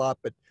out there a lot,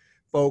 but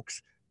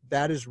folks,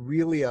 that is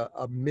really a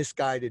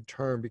misguided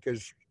term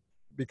because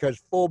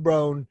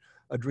full-blown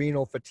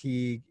adrenal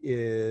fatigue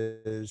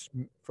is,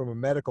 from a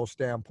medical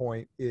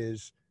standpoint,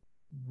 is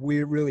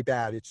really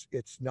bad.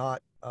 It's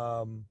not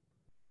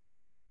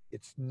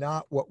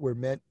what we're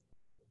meant.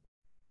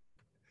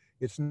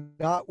 It's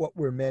not what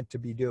we're meant to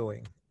be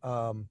doing.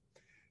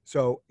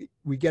 So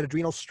we get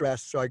adrenal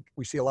stress. So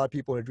we see a lot of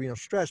people in adrenal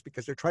stress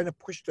because they're trying to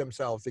push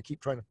themselves. They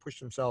keep trying to push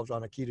themselves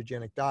on a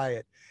ketogenic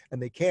diet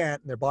and they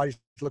can't, and their body's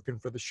looking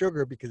for the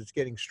sugar because it's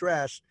getting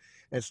stressed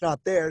and it's not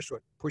there. So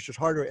it pushes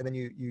harder. And then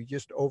you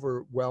just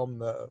overwhelm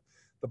the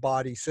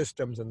body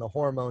systems and the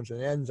hormones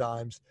and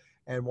enzymes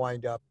and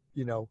wind up,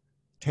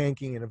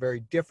 tanking in a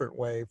very different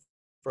way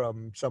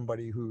from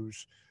somebody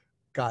who's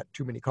got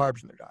too many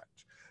carbs in their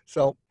diets.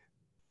 So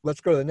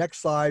let's go to the next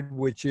slide,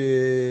 which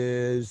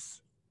is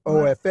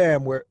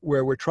OFM,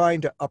 where we're trying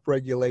to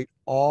upregulate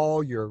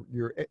all your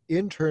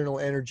internal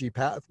energy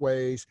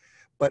pathways,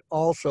 but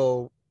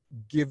also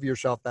give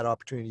yourself that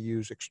opportunity to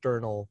use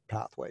external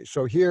pathways.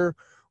 So here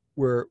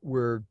we're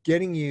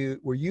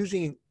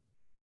using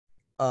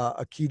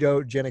a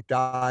ketogenic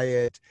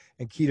diet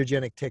and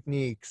ketogenic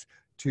techniques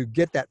to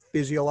get that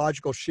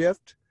physiological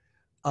shift.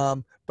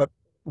 But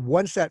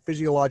once that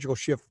physiological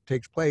shift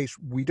takes place,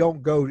 we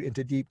don't go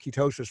into deep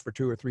ketosis for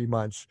 2 or 3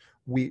 months.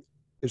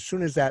 As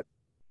soon as that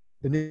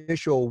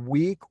initial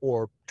week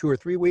or 2 or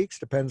 3 weeks,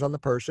 depends on the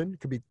person, it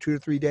could be 2 to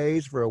 3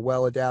 days for a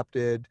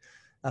well-adapted,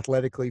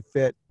 athletically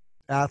fit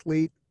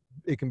athlete.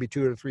 It can be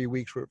 2 to 3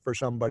 weeks for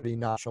somebody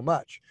not so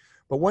much.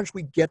 But once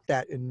we get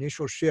that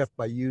initial shift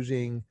by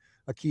using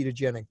a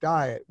ketogenic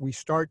diet, we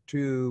start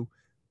to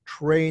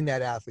train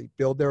that athlete,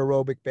 build their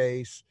aerobic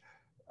base,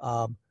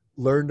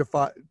 learn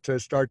to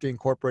start to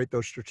incorporate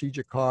those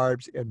strategic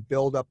carbs and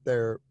build up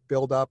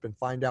and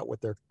find out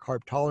what their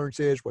carb tolerance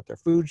is, what their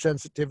food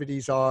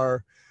sensitivities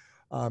are,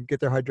 get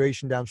their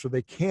hydration down so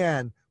they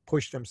can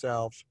push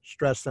themselves,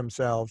 stress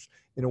themselves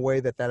in a way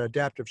that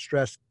adaptive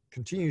stress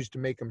continues to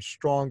make them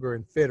stronger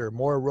and fitter,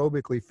 more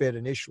aerobically fit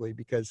initially,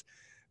 because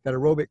that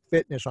aerobic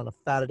fitness on a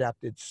fat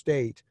adapted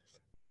state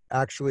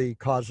actually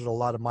causes a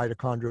lot of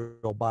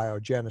mitochondrial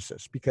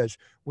biogenesis, because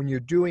when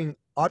you're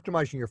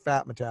optimizing your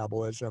fat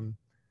metabolism,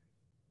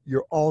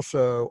 you're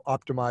also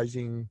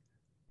optimizing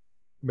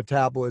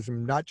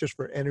metabolism, not just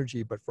for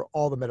energy, but for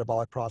all the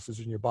metabolic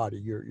processes in your body,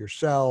 your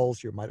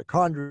cells, your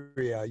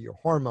mitochondria, your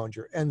hormones,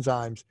 your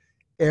enzymes,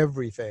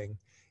 everything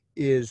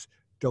is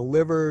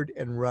delivered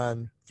and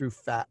run through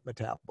fat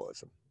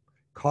metabolism.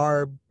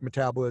 Carb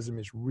metabolism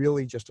is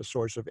really just a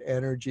source of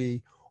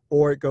energy,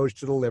 or it goes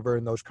to the liver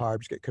and those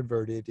carbs get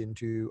converted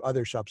into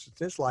other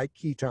substances like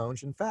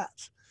ketones and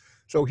fats.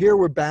 So here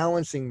we're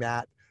balancing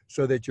that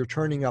so that you're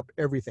turning up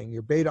everything.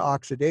 Your beta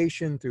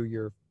oxidation through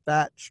your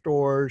fat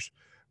stores,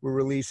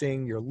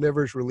 your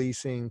liver's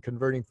releasing,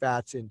 converting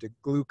fats into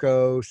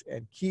glucose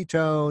and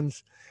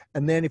ketones.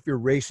 And then if you're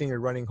racing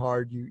or running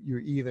hard, you're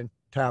even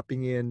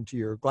tapping into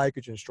your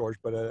glycogen stores,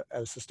 but at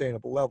a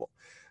sustainable level.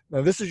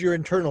 Now, this is your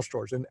internal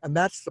stores. And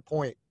that's the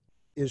point,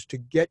 is to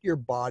get your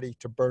body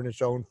to burn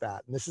its own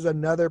fat. And this is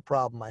another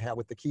problem I have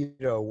with the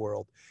keto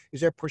world,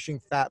 is they're pushing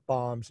fat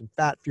bombs and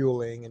fat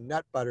fueling and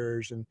nut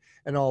butters and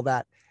all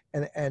that.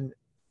 And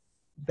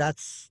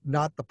that's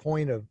not the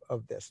point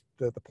of this.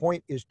 The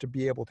point is to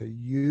be able to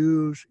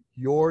use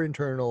your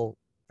internal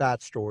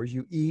fat stores.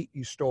 You eat,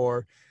 you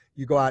store,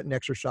 you go out and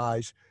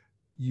exercise,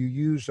 you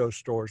use those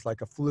stores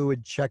like a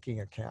fluid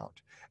checking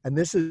account. And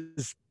this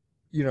is,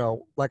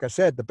 like I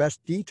said, the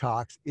best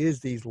detox is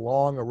these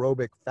long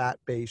aerobic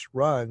fat-based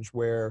runs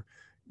where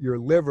your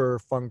liver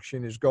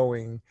function is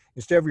going,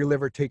 instead of your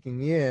liver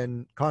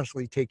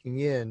constantly taking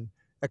in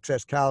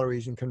excess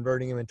calories and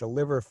converting them into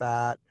liver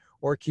fat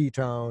or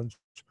ketones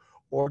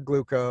or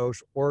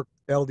glucose or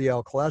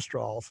LDL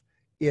cholesterols,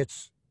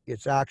 it's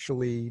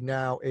actually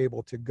now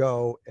able to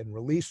go and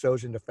release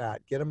those into fat,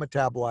 get them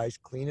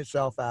metabolized, clean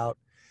itself out,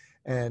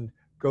 and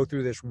go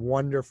through this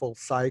wonderful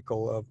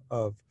cycle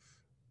of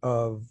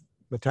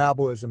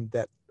metabolism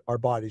that our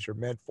bodies are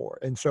meant for.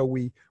 And so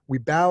we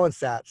balance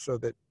that so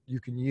that you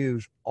can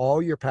use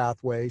all your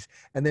pathways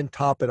and then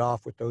top it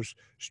off with those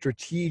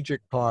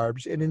strategic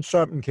carbs. And in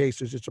some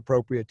cases, it's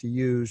appropriate to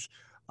use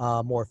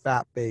more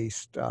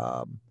fat-based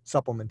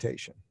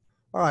supplementation.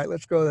 All right,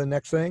 let's go to the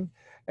next thing.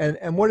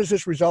 And what does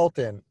this result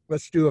in?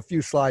 Let's do a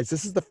few slides.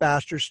 This is the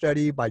FASTER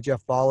study by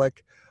Jeff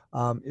Volek.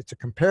 It's a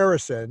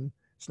comparison.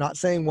 It's not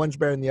saying one's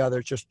better than the other.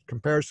 It's just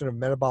comparison of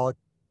metabolic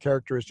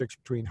characteristics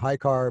between high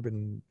carb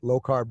and low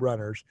carb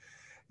runners.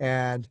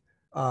 And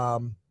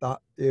the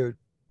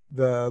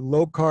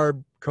low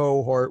carb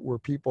cohort were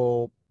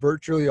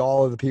virtually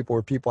all of the people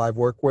were people I've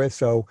worked with.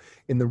 So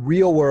in the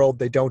real world,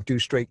 they don't do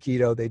straight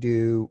keto. They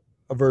do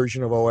a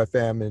version of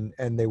OFM,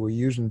 and they were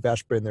using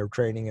Vespa in their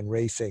training and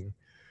racing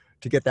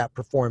to get that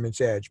performance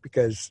edge,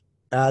 because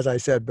as I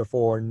said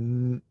before,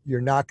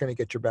 you're not going to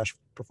get your best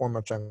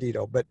performance on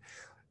keto. But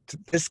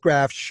this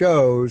graph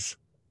shows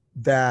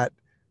that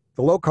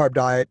the low carb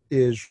diet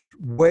is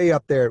way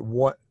up there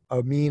at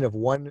a mean of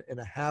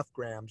 1.5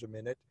 grams a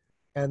minute,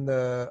 and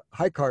the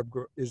high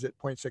carb is at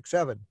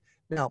 0.67.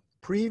 Now,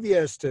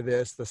 previous to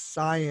this, the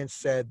science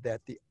said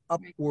that the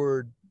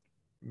upward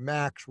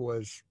max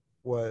was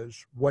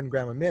 1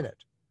 gram a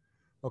minute.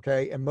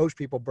 Okay, and most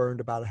people burned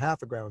about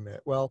 0.5 gram a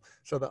minute. Well,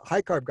 so the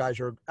high carb guys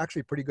are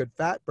actually pretty good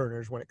fat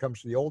burners when it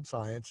comes to the old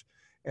science.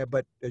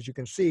 But as you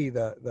can see,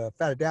 the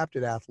fat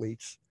adapted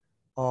athletes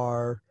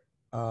are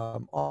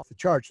off the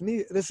charts.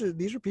 And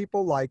these are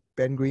people like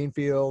Ben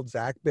Greenfield,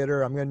 Zach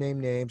Bitter, I'm going to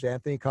name names,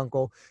 Anthony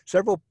Kunkel,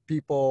 several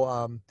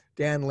people,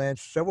 Dan Lynch,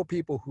 several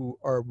people who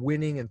are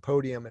winning and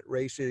podium at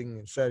racing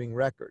and setting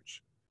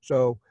records.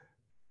 So,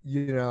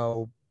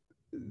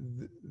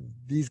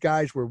 these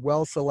guys were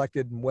well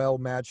selected and well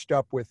matched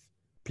up with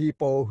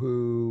people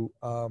who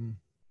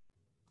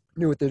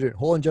knew what they're doing.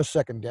 Hold on just a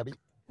second, Debbie.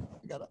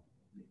 I'll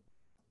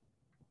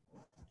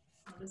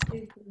just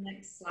do the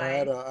next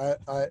slide.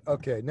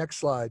 Okay, next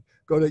slide.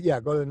 Go to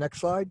the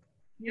next slide.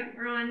 Yep,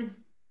 we're on.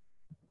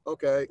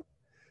 Okay.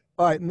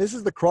 All right, and this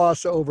is the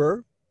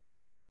crossover.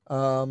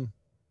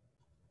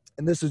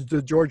 And this is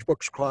the George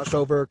Book's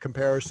crossover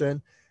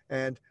comparison.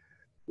 And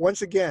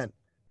once again,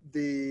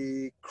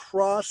 the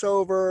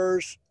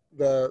crossovers,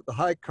 the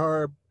high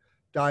carb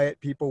diet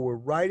people were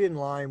right in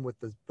line with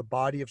the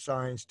body of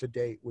science to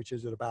date, which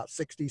is at about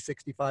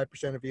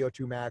 65% of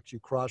VO2 max. You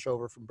cross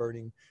over from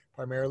burning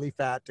primarily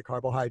fat to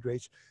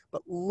carbohydrates.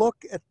 But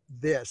look at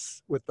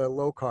this with the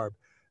low carb.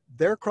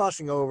 They're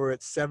crossing over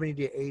at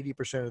 70 to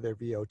 80% of their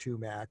VO2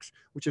 max,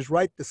 which is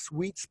right the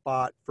sweet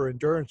spot for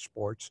endurance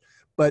sports.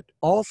 But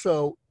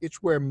also it's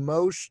where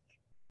most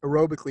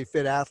aerobically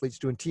fit athletes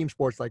doing team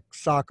sports like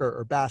soccer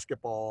or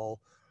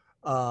basketball,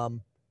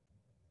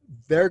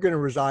 they're going to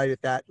reside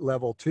at that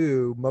level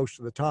too most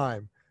of the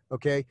time.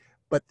 Okay.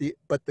 But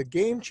the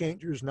game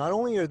changers, not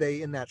only are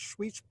they in that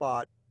sweet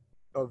spot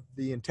of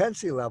the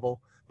intensity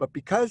level, but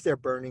because they're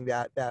burning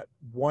that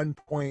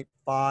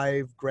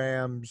 1.5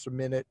 grams a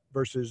minute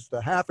versus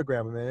the half a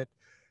gram a minute,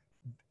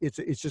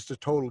 it's just a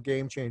total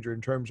game changer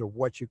in terms of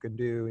what you can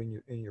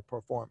do in your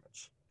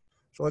performance.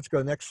 So let's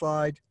go next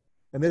slide.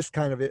 And this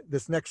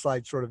next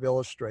slide sort of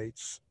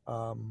illustrates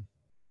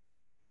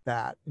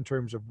that in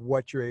terms of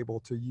what you're able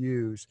to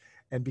use.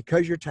 And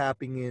because you're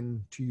tapping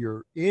into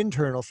your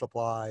internal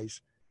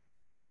supplies,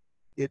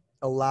 it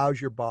allows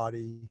your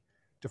body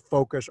to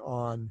focus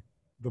on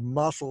the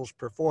muscles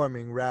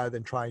performing rather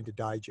than trying to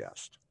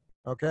digest.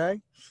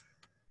 Okay.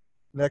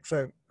 Next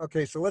thing.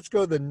 Okay. So let's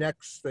go to the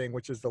next thing,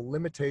 which is the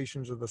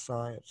limitations of the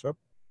science. Oh.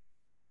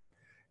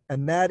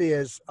 And that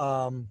is,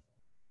 So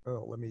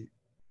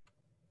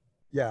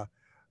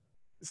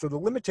the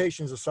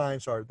limitations of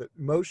science are that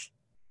most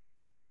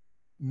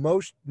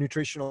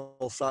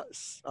nutritional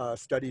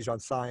studies on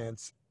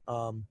science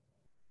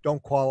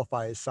don't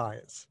qualify as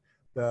science.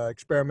 The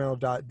experimental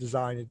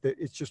design,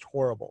 it's just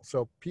horrible.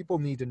 So people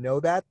need to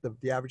know that.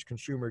 The average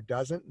consumer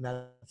doesn't, and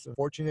that's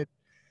unfortunate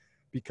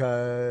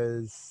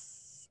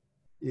because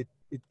it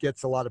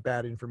gets a lot of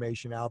bad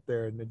information out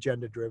there and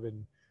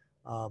agenda-driven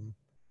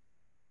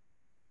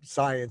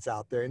science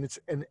out there. And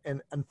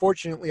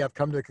unfortunately, I've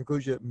come to the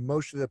conclusion that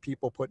most of the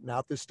people putting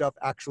out this stuff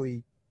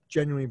actually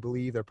genuinely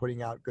believe they're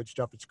putting out good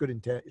stuff. It's good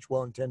intent, it's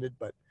well intended,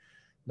 but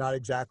not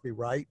exactly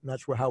right. And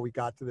that's how we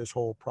got to this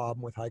whole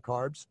problem with high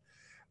carbs.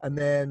 And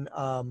then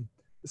the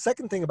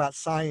second thing about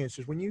science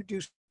is when you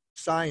do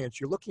science,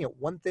 you're looking at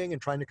one thing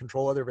and trying to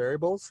control other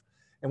variables.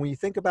 And when you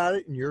think about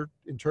it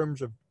in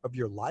terms of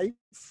your life,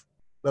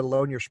 let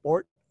alone your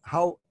sport,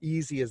 how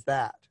easy is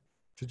that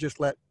to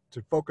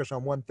focus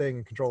on one thing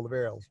and control the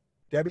variables?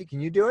 Debbie,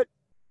 can you do it?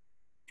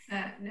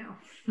 No.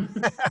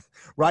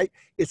 Right?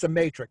 It's a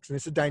matrix, and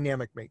it's a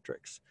dynamic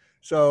matrix.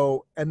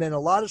 So, and then a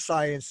lot of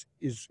science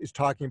is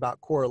talking about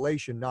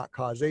correlation, not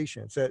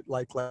causation. It's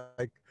like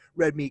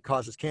red meat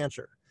causes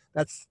cancer.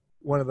 That's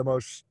one of the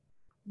most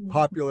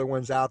popular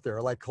ones out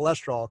there. Like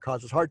cholesterol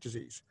causes heart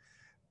disease.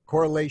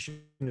 Correlation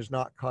is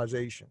not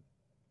causation.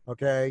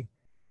 Okay.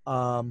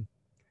 And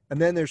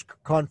then there's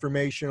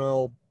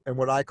conformational and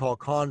what I call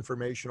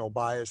conformational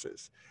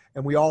biases.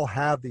 And we all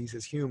have these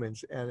as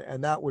humans.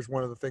 And that was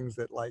one of the things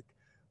that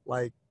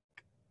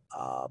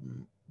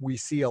we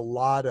see a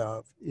lot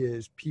of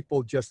is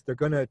people they're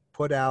going to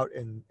put out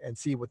and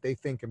see what they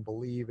think and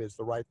believe is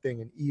the right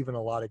thing. And even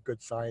a lot of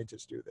good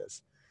scientists do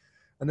this.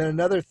 And then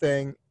another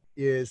thing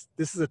is,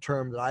 this is a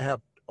term that I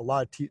have a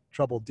lot of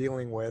trouble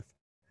dealing with,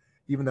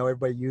 even though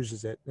everybody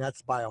uses it, and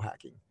that's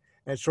biohacking.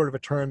 And it's sort of a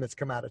term that's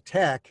come out of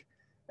tech.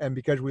 And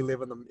because we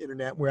live on the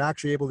internet, we're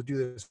actually able to do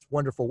this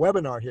wonderful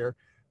webinar here.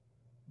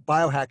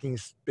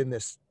 Biohacking's been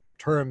this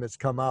term that's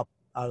come up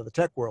out of the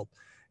tech world.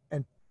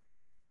 And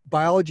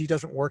biology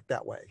doesn't work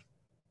that way.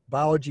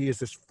 Biology is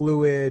this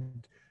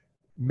fluid,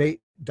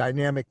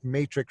 dynamic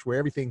matrix where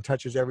everything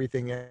touches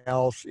everything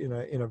else in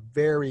a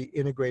very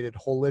integrated,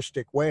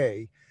 holistic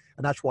way.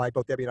 And that's why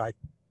both Debbie and I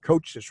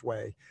coach this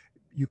way.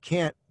 You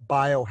can't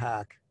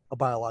biohack a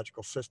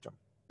biological system,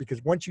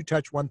 because once you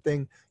touch one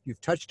thing,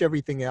 you've touched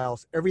everything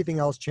else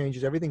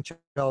changes, everything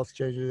else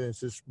changes, and it's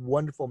this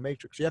wonderful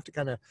matrix. You have to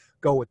kind of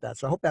go with that.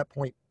 So I hope that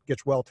point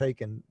gets well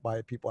taken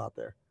by people out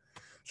there.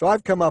 So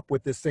I've come up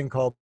with this thing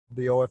called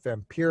the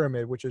OFM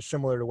pyramid, which is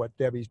similar to what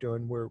Debbie's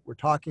doing. We're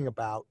talking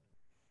about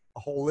a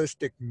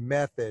holistic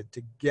method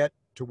to get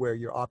to where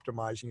you're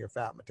optimizing your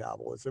fat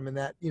metabolism, and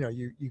that,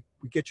 we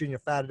get you in your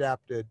fat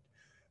adapted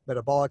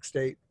metabolic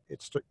state.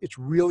 It's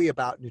really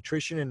about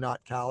nutrition and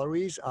not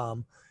calories.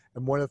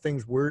 And one of the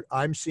things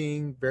I'm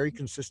seeing very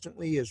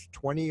consistently is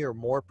 20 or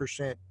more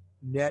 %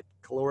 net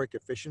caloric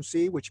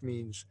efficiency, which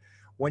means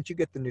once you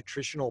get the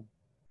nutritional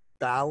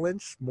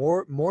balance,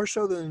 more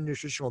so than the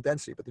nutritional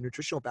density, but the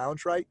nutritional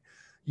balance right,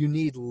 you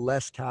need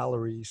less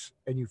calories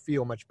and you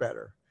feel much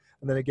better.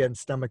 And then again,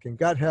 stomach and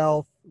gut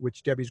health,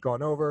 which Debbie's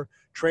gone over,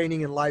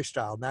 training and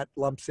lifestyle, and that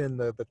lumps in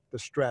the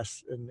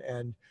stress.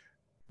 And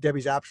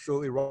Debbie's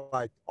absolutely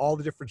right. All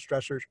the different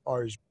stressors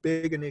are as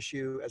big an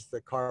issue as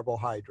the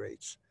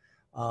carbohydrates.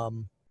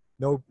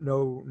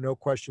 No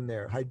question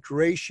there.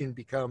 Hydration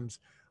becomes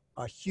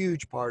a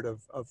huge part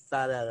of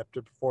fat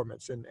adaptive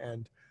performance.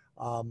 And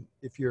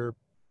if you're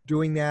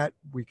doing that,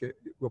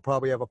 we'll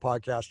probably have a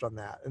podcast on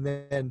that. And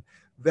then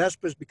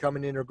Vespa's become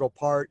an integral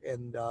part,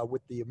 and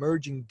with the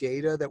emerging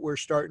data that we're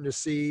starting to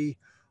see,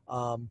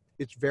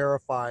 it's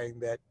verifying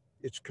that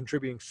it's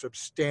contributing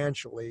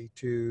substantially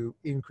to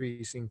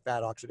increasing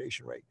fat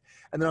oxidation rate.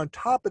 And then on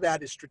top of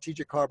that is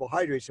strategic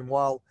carbohydrates. And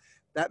while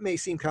that may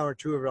seem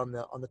counterintuitive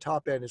on the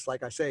top end, it's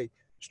like I say,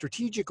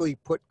 strategically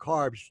put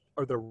carbs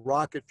are the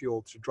rocket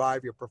fuel to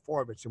drive your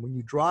performance. And when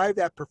you drive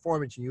that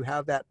performance and you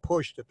have that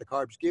push that the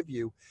carbs give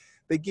you,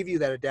 they give you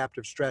that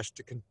adaptive stress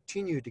to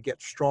continue to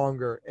get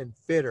stronger and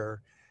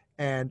fitter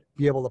and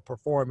be able to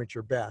perform at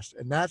your best.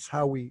 And that's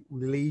how we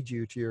lead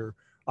you to your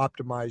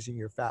optimizing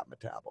your fat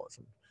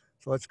metabolism.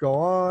 So let's go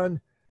on.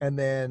 And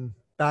then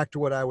back to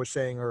what I was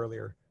saying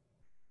earlier.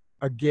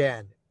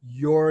 Again,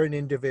 you're an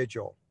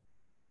individual,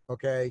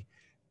 okay?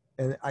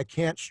 And I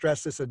can't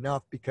stress this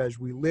enough, because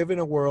we live in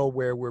a world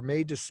where we're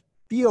made to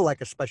feel like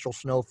a special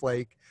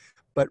snowflake,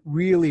 but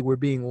really we're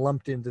being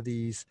lumped into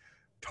these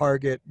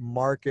target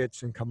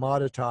markets and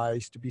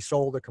commoditized to be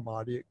sold a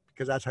commodity,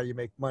 because that's how you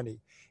make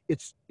money.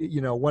 It's,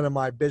 one of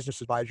my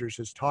business advisors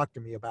has talked to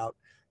me about,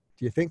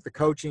 do you think the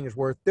coaching is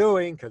worth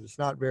doing? Because it's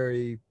not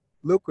very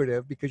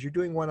lucrative, because you're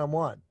doing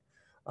one-on-one.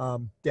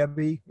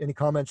 Debbie, any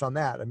comments on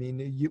that? I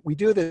mean, we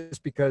do this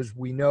because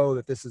we know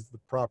that this is the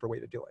proper way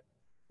to do it.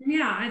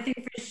 Yeah, I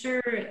think for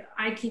sure.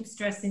 I keep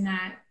stressing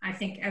that. I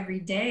think every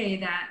day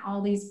that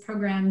all these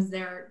programs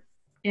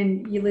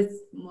and you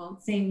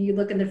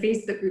look in the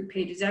Facebook group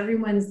pages,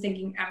 everyone's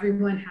thinking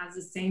everyone has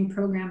the same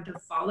program to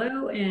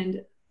follow.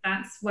 And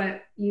that's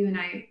what you and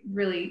I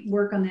really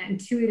work on, that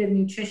intuitive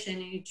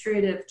nutrition and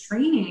intuitive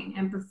training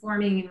and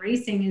performing and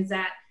racing, is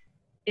that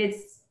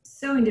it's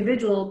so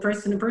individual,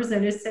 person to person.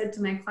 I just said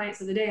to my clients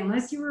the other day,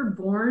 unless you were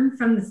born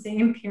from the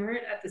same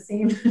parent at the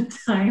same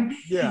time,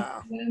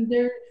 yeah,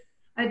 they're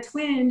a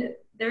twin,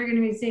 they're going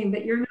to be the same,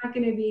 but you're not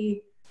going to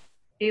be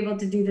able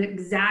to do the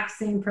exact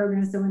same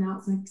program as someone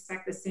else and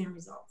expect the same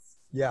results.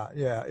 Yeah.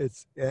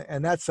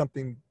 And that's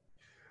something,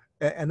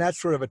 and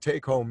that's sort of a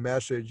take-home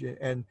message.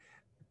 And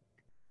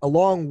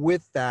along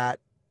with that,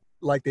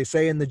 like they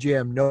say in the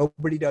gym,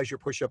 nobody does your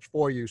push-ups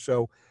for you.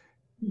 So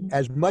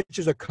as much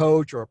as a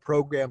coach or a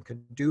program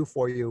can do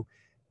for you,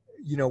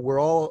 we're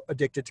all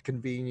addicted to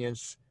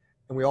convenience,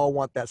 and we all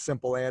want that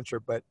simple answer,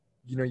 but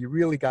you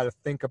really got to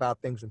think about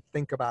things and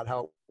think about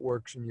how it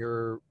works in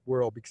your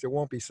world, because it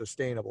won't be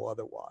sustainable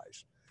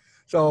otherwise.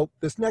 So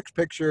this next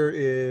picture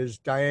is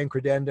Diane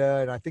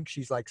Credenda, and I think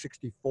she's like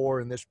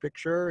 64 in this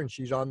picture, and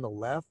she's on the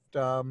left.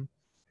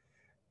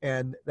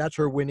 And that's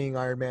her winning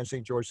Ironman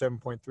St. George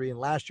 7.3. And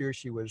last year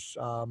she was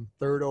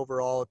third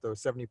overall at the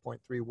 70.3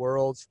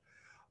 Worlds.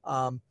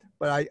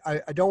 But I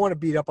don't want to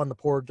beat up on the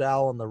poor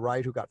gal on the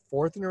right who got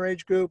fourth in her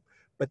age group,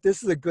 but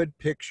this is a good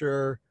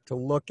picture to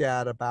look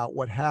at about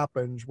what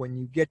happens when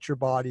you get your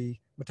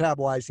body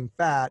metabolizing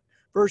fat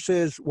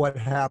versus what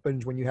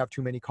happens when you have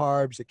too many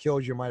carbs. It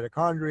kills your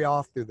mitochondria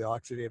off through the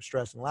oxidative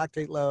stress and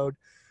lactate load.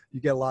 You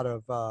get a lot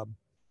of the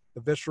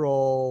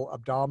visceral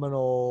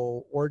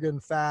abdominal organ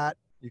fat.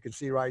 You can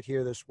see right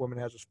here, this woman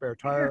has a spare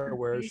tire,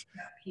 whereas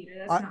Peter,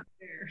 that's not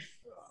fair.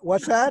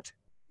 What's that?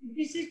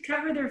 You should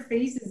cover their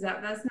faces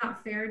up. That's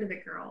not fair to the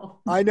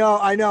girl. I know.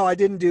 I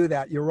didn't do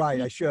that. You're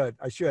right. I should.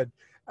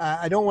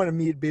 I don't want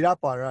to beat up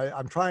on her.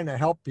 I'm trying to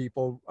help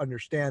people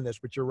understand this,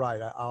 but you're right.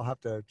 I'll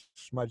have to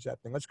smudge that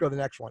thing. Let's go to the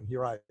next one.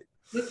 You're right.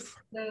 So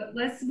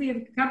we have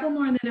a couple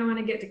more, and then I want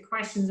to get to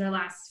questions our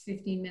last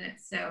 15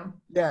 minutes. So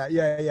yeah.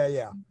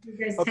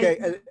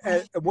 Okay.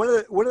 And one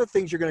of the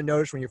things you're going to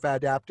notice when you're fat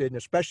adapted, and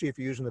especially if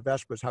you're using the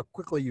Vespa, is how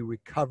quickly you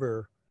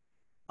recover.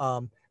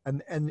 And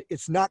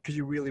it's not because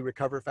you really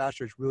recover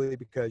faster. It's really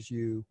because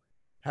you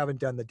haven't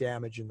done the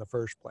damage in the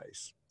first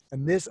place.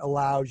 And this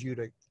allows you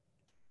to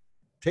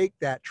take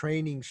that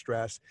training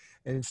stress,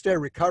 and instead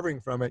of recovering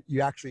from it, you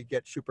actually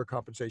get super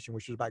compensation,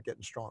 which is about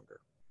getting stronger.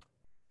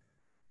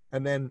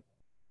 And then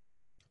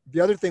the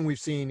other thing we've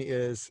seen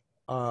is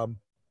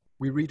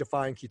we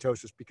redefine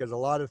ketosis, because a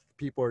lot of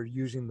people are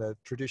using the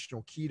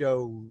traditional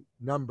keto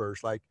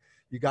numbers, like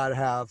you got to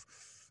have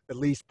at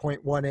least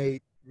 0.18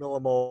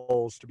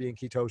 millimoles to be in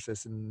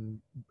ketosis, and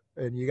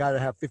you got to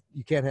have 50,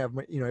 you can't have,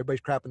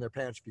 everybody's crapping their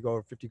pants if you go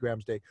over 50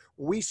 grams a day.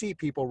 Well, we see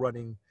people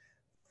running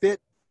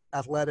fit,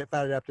 athletic,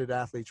 fat adapted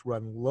athletes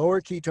run lower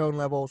ketone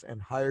levels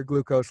and higher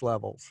glucose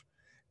levels,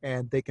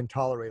 and they can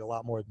tolerate a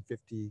lot more than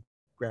 50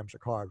 grams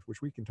of carbs,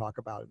 which we can talk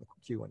about in the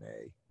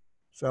Q&A.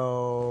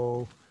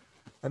 So,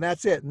 and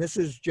that's it. And this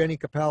is Jenny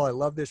Capel. I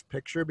love this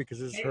picture because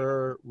this is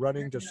her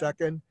running to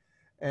second.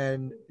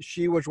 And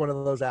she was one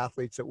of those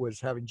athletes that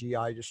was having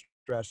GI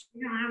distress.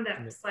 We don't have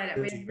that slide up.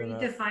 We're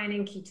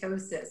redefining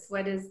ketosis.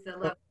 What is the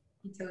level of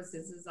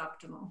ketosis is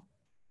optimal?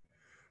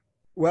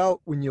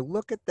 Well, when you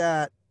look at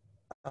that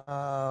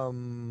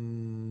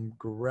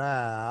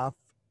graph,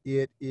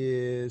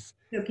 it's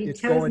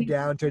going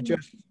down to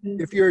just,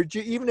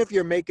 even if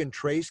you're making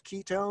trace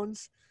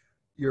ketones,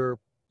 you're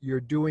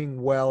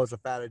doing well as a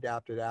fat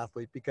adapted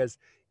athlete, because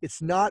it's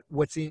not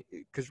what's in,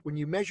 because when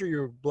you measure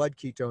your blood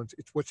ketones,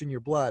 it's what's in your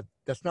blood.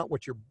 That's not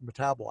what you're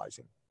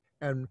metabolizing.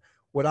 And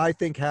what I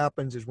think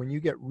happens is when you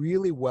get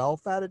really well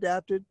fat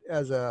adapted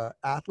as a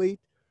athlete,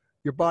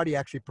 your body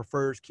actually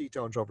prefers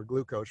ketones over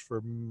glucose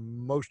for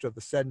most of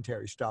the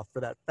sedentary stuff. For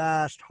that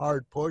fast,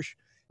 hard push,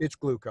 it's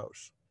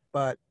glucose.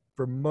 But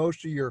for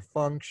most of your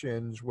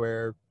functions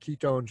where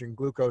ketones and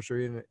glucose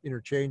are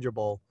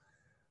interchangeable,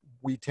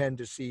 we tend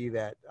to see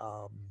that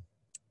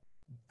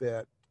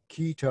that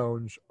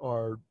ketones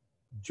are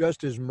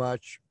just as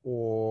much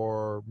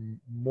or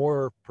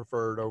more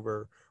preferred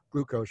over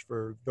glucose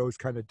for those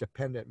kind of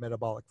dependent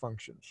metabolic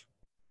functions.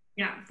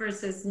 Yeah,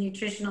 versus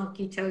nutritional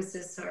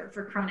ketosis or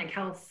for chronic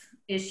health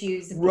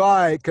issues.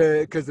 Right,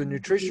 because the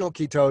nutritional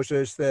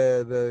ketosis,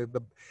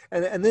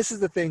 and this is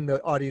the thing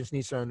the audience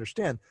needs to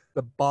understand.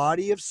 The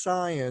body of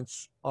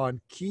science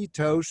on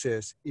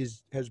ketosis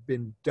has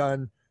been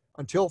done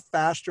until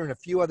FASTER and a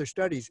few other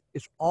studies.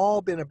 It's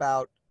all been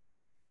about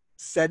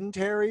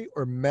sedentary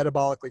or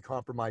metabolically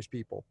compromised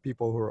people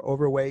who are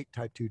overweight,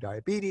 type 2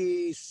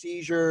 diabetes,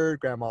 seizures,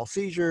 grand mal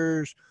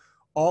seizures,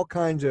 all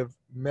kinds of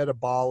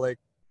metabolic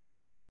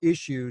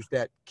issues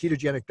that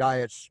ketogenic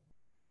diets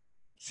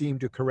seem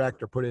to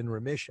correct or put in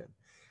remission.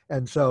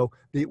 And so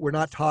we're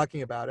not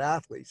talking about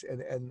athletes,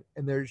 and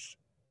there's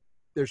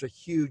a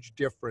huge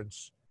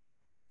difference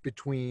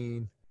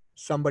between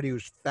somebody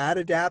who's fat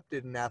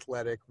adapted and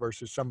athletic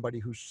versus somebody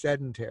who's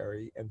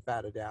sedentary and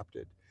fat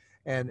adapted.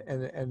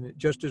 And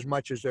just as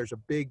much as there's a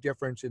big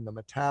difference in the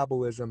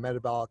metabolism,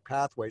 metabolic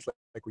pathways,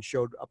 like we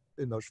showed up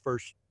in those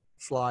first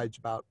slides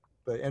about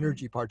the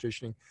energy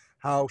partitioning,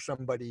 how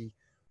somebody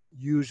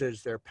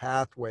uses their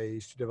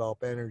pathways to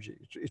develop energy.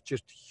 It's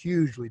just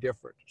hugely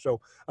different. So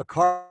a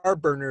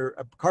carb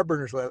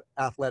burner's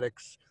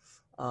athletes'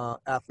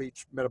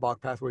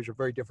 metabolic pathways are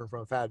very different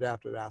from a fat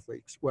adapted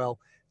athletes. Well,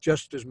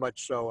 just as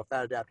much so, a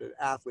fat adapted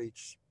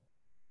athlete's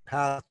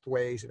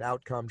pathways and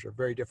outcomes are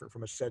very different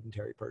from a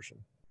sedentary person.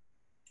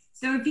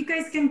 So if you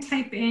guys can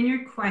type in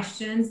your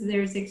questions,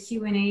 there's a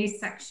Q&A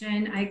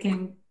section. I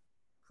can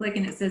click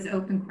and it says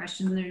open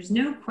question. There's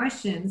no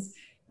questions.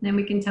 Then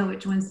we can tell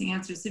which ones to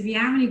answer. So if you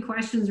have any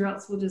questions, or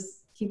else we'll just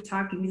keep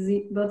talking, because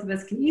both of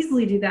us can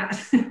easily do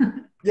that.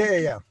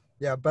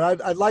 Yeah.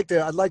 But I'd like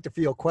to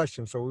field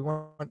questions.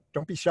 So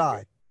don't be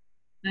shy.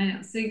 I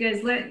know. So you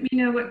guys let me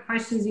know what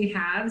questions you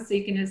have. So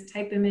you can just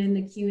type them in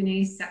the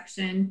Q&A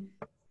section,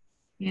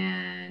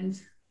 and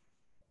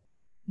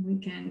we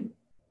can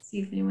see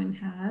if anyone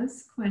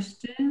has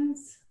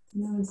questions.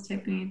 No one's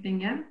typing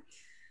anything yet.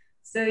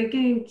 So you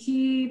can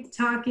keep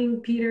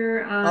talking,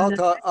 Peter.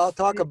 I'll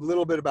talk a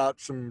little bit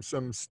about some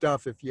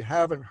stuff. If you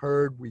haven't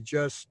heard, we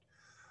just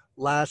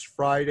last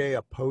Friday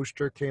a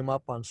poster came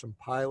up on some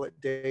pilot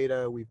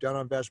data we've done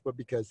on Vespa,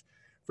 because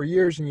for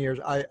years and years,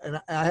 I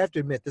have to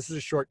admit, this is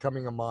a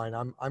shortcoming of mine.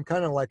 I'm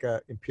kind of like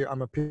an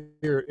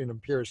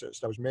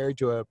empiricist. I was married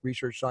to a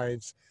research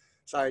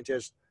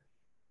scientist.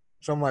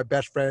 Some of my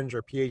best friends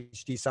are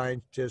PhD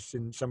scientists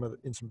in some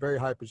very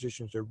high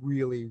positions.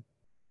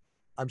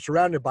 I'm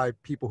surrounded by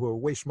people who are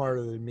way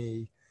smarter than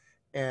me.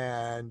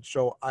 And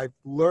so I've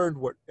learned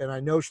and I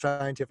know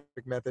scientific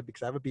method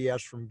because I have a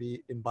BS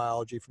in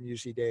biology from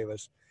UC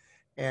Davis.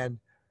 And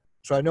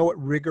so I know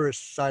what rigorous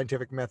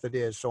scientific method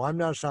is. So I'm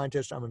not a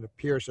scientist, I'm an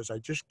empiricist. I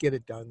just get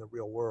it done in the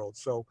real world.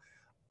 So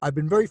I've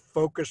been very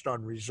focused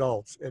on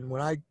results. And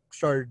when I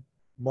started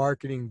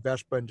marketing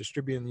Vespa and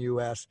distributing in the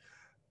US,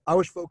 I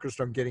was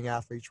focused on getting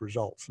athletes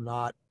results,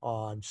 not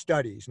on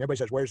studies. And everybody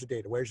says, where's the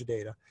data? Where's the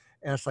data?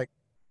 And it's like,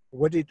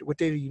 what data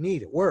do you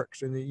need? It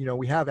works. And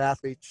we have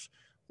athletes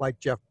like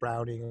Jeff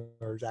Browning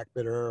or Zach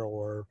Bitter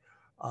or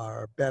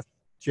Beth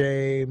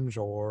James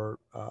or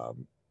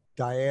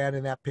Diane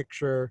in that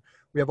picture.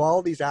 We have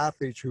all these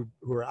athletes who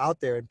are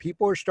out there, and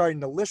people are starting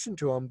to listen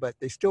to them, but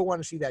they still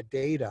want to see that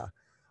data.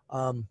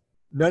 None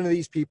of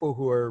these people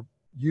who are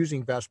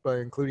using Vespa,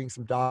 including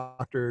some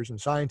doctors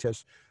and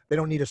scientists, they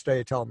don't need a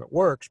study to tell them it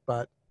works,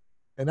 and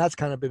that's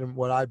kind of been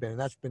what I've been, and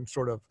that's been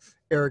sort of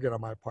arrogant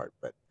on my part.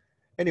 But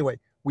anyway,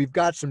 we've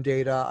got some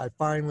data. I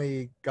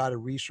finally got a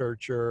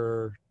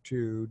researcher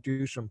to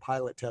do some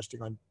pilot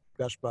testing on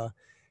Vespa,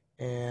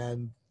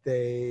 and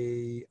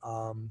they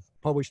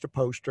published a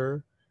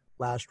poster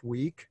last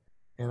week,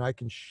 and I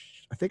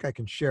think I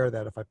can share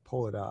that if I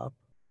pull it up.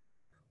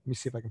 Let me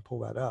see if I can pull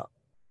that up.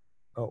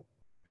 Oh.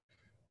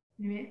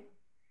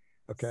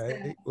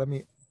 Okay, let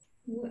me.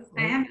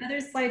 I have other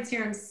slides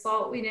here on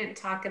salt we didn't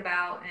talk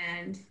about,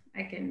 and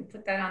I can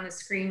put that on the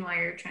screen while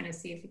you're trying to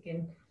see if you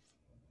can.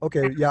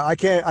 Okay, yeah, I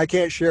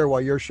can't share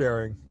while you're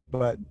sharing,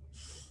 but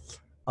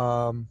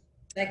do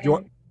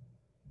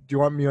you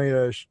want me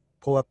to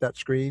pull up that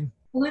screen?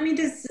 Well,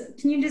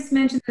 can you just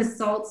mention the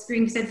salt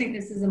screen, because I think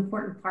this is an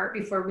important part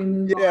before we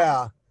move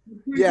on.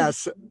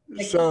 Yes.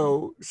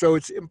 So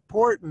it's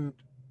important.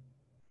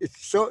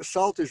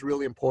 Salt is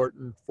really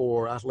important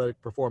for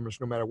athletic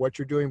performance, no matter what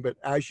you're doing. But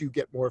as you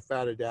get more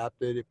fat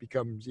adapted, it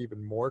becomes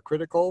even more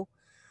critical.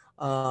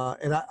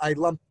 And I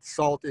lump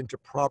salt into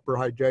proper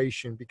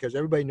hydration because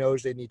everybody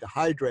knows they need to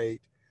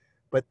hydrate,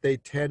 but they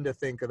tend to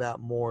think of that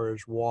more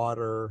as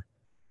water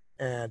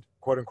and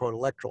quote unquote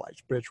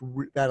electrolytes. But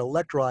that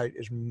electrolyte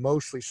is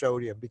mostly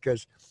sodium,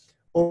 because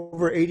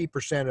over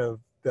 80% of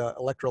the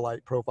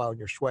electrolyte profile in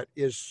your sweat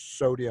is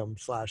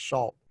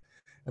sodium/salt.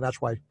 and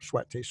that's why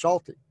sweat tastes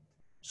salty.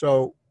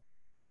 So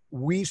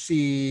we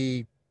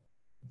see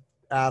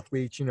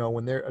athletes, you know,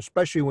 when they're,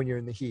 especially when you're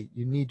in the heat,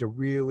 you need to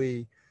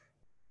really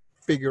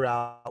figure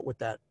out what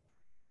that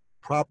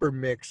proper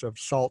mix of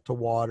salt to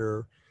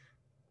water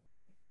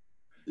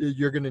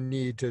you're going to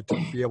need to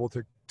be able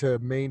to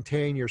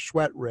maintain your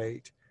sweat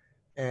rate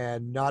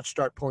and not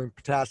start pulling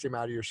potassium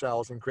out of your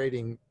cells and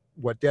creating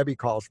what Debbie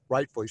calls,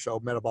 rightfully so,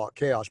 metabolic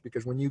chaos.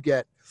 Because when you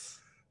get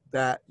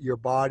that, your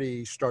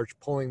body starts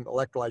pulling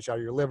electrolytes out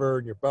of your liver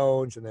and your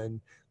bones, and then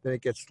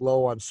it gets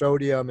low on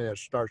sodium and it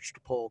starts to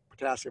pull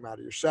potassium out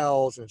of your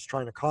cells, and it's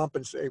trying to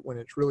compensate when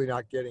it's really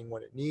not getting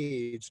what it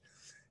needs.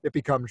 It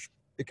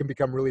can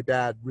become really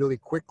bad really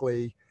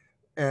quickly,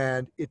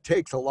 and it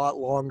takes a lot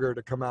longer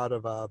to come out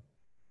of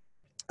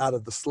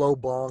the slow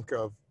bonk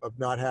of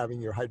not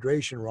having your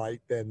hydration right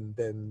than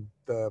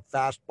the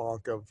fast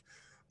bonk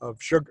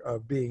of sugar,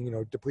 of being, you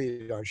know,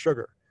 depleted on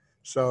sugar.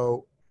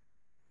 So,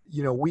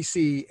 you know, we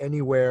see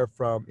anywhere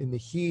from, in the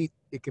heat,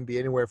 it can be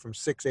anywhere from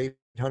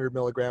 800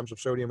 milligrams of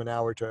sodium an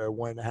hour to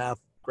 1.5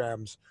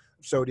 grams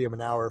of sodium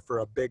an hour for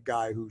a big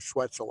guy who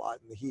sweats a lot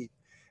in the heat.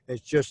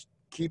 It's just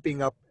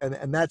keeping up,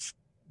 and that's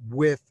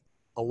with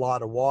a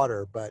lot of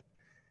water, but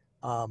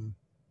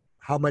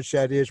how much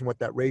that is and what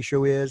that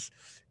ratio is,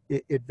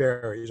 it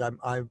varies.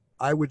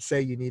 I would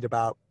say you need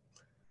about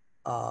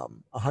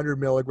 100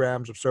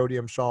 milligrams of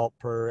sodium salt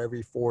per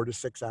every 4 to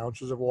 6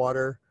 ounces of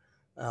water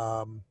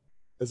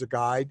as a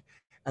guide.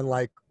 And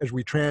like, as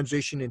we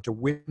transition into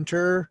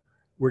winter,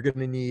 we're going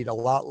to need a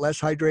lot less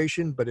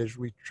hydration, but as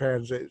we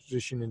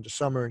transition into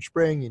summer and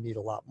spring, you need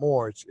a lot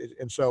more.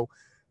 And so,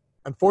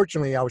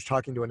 unfortunately, I was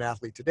talking to an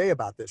athlete today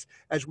about this.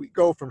 As we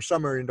go from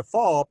summer into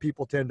fall,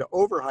 people tend to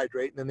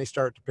overhydrate, and then they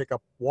start to pick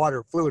up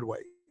water fluid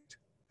weight.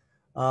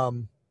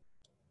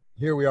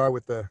 Here we are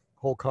with the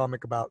whole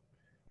comic about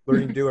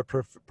learning to do it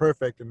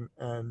perfect.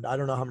 And I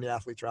don't know how many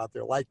athletes are out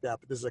there like that,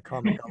 but this is a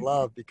comic I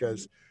love,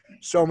 because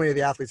so many of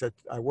the athletes that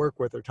I work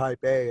with are type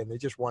A, and they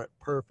just want it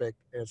perfect.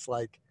 And it's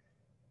like,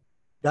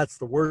 that's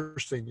the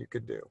worst thing you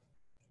could do,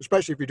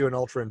 especially if you're doing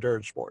ultra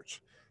endurance sports,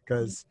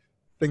 because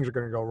things are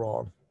going to go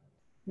wrong.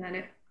 Got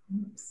it.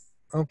 Oops.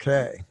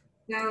 Okay.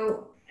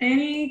 So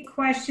any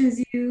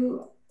questions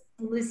you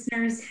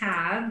listeners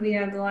have? We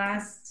have the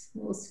last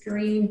little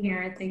screen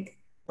here, I think.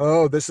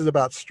 Oh, this is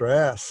about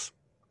stress.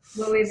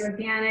 Low wave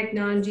organic,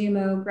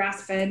 non-GMO,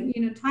 grass-fed,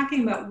 you know,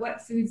 talking about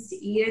what foods to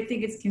eat. I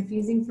think it's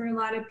confusing for a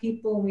lot of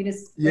people. We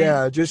just,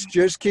 yeah,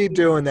 just keep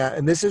doing that.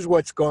 And this is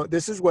what's going,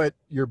 this is what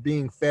you're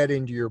being fed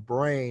into your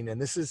brain. And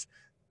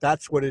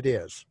that's what it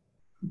is.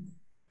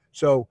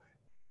 So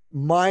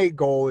my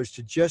goal is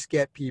to just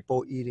get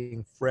people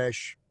eating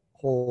fresh,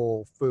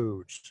 whole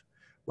foods.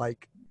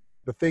 Like,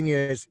 the thing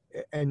is,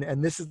 and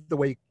this is the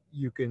way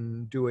you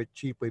can do it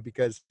cheaply,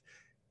 because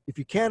if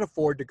you can't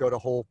afford to go to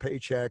Whole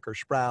Paycheck or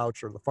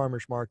Sprouts or the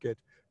farmer's market,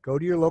 go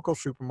to your local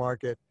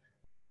supermarket,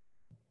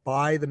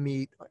 buy the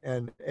meat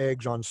and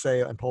eggs on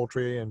sale, and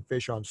poultry and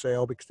fish on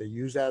sale, because they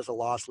use that as a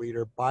loss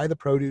leader. Buy the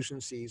produce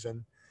in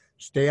season,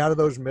 stay out of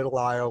those middle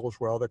aisles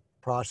where all the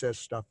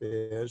processed stuff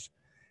is,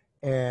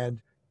 and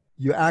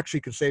you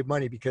actually can save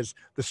money, because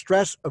the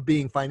stress of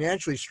being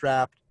financially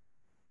strapped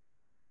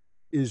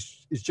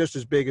is just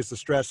as big as the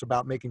stress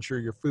about making sure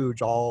your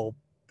food's all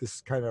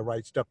this kind of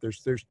right stuff.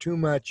 There's too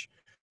much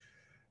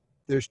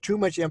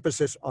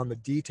emphasis on the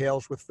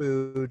details with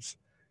foods,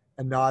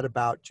 and not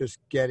about just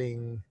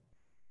getting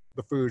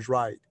the foods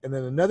right. And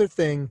then another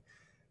thing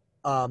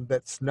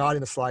that's not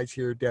in the slides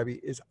here, Debbie,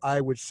 is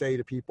I would say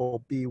to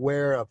people,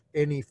 beware of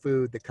any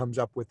food that comes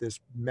up with this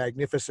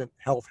magnificent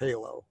health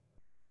halo.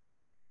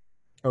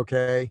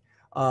 Okay.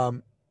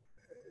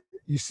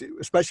 You see,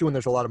 especially when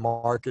there's a lot of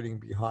marketing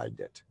behind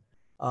it.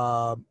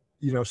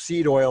 You know,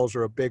 seed oils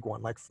are a big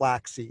one, like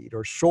flaxseed,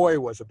 or soy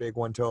was a big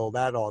one till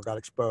that all got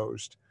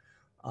exposed.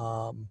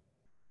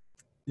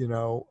 You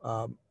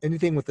know,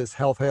 anything with this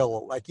health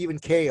halo, like even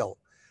kale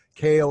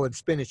and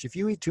spinach. If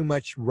you eat too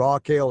much raw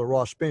kale or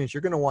raw spinach,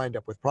 you're going to wind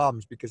up with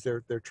problems, because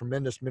they're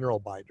tremendous mineral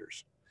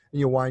binders, and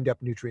you wind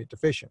up nutrient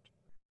deficient.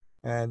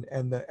 And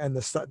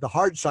the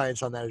hard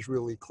science on that is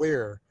really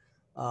clear,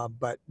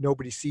 but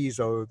nobody sees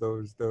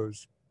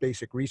those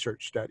basic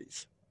research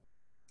studies.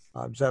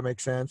 Does that make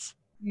sense?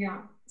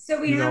 Yeah.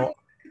 So we have a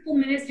couple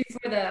minutes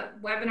before the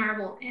webinar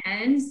will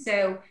end.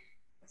 So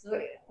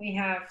we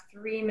have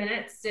 3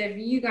 minutes. So if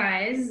you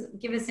guys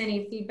give us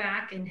any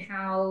feedback and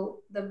how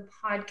the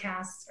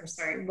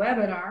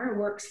webinar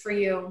works for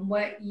you,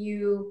 what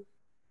you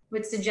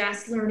would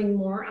suggest learning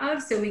more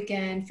of, so we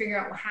can figure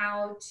out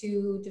how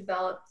to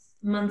develop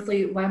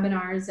monthly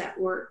webinars that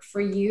work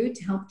for you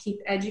to help keep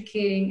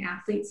educating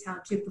athletes how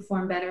to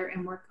perform better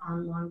and work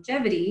on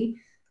longevity.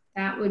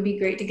 That would be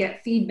great to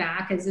get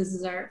feedback, as this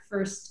is our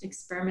first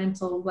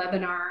experimental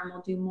webinar, and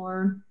we'll do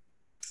more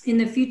in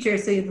the future,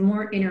 so you have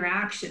more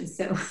interaction.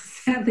 So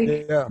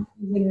sadly,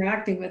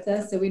 interacting with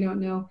us, so we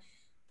don't know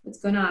what's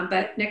going on.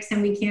 But next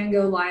time we can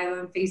go live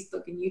on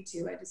Facebook and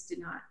YouTube. I just did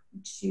not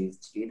choose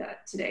to do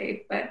that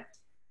today. But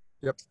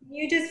Yep.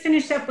 You just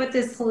finished up what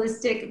this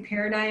holistic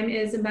paradigm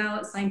is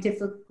about,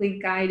 scientifically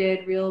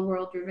guided, real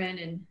world driven,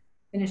 and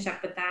finish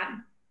up with that.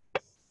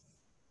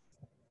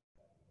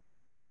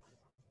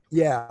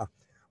 Yeah.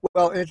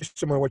 Well, and it's just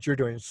similar to what you're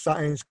doing,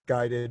 science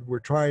guided. We're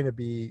trying to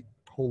be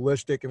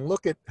holistic and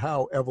look at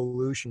how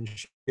evolution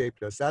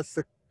shaped us. That's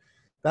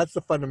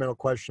the fundamental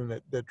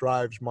question that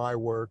drives my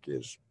work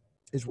is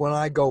when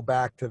I go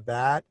back to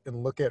that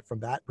and look at from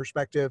that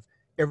perspective,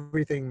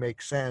 everything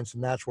makes sense.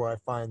 And that's where I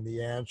find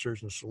the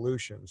answers and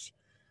solutions.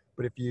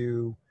 But if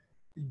I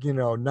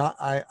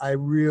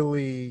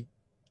really,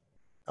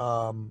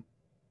 I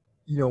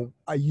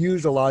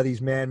use a lot of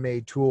these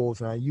man-made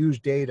tools and I use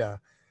data,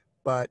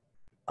 but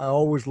I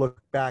always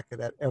look back at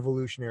that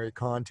evolutionary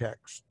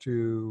context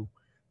to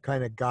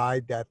kind of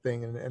guide that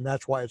thing. And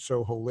that's why it's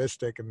so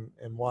holistic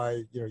and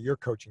why, you're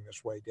coaching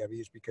this way, Debbie,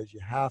 is because you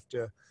have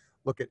to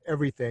look at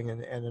everything.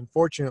 And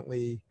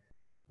unfortunately,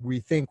 we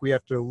think we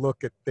have to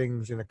look at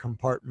things in a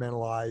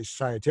compartmentalized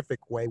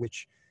scientific way,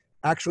 which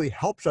actually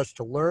helps us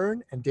to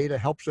learn and data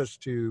helps us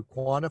to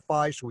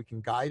quantify so we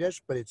can guide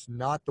us, but it's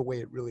not the way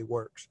it really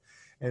works.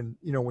 And,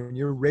 when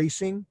you're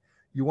racing,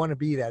 you want to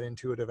be that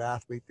intuitive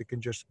athlete that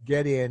can just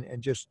get in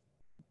and just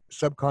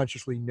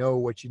subconsciously know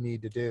what you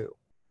need to do.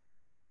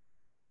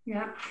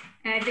 Yeah,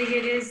 and I think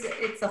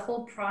it's a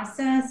whole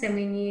process, and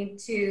we need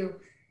to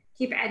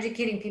keep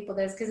educating people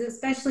this, because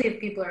especially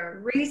if people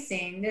are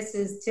racing, this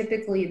is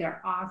typically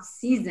their off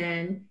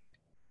season,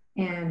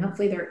 and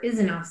hopefully there is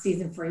an off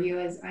season for you,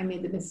 as I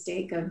made the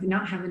mistake of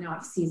not having an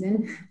off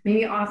season,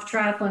 maybe off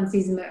triathlon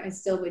season, but I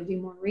still would do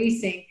more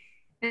racing.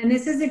 And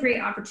this is a great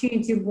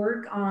opportunity to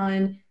work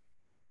on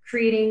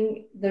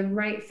creating the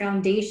right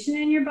foundation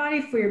in your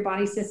body for your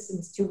body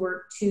systems to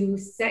work, to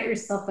set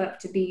yourself up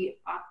to be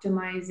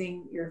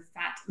optimizing your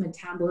fat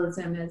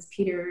metabolism, as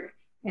Peter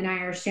and I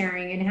are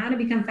sharing. And how to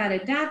become fat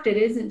adapted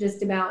isn't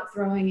just about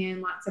throwing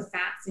in lots of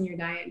fats in your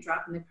diet and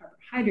dropping the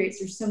carbohydrates.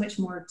 There's so much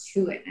more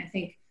to it. And I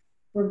think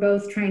we're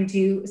both trying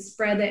to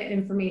spread that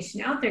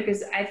information out there,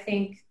 because I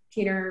think,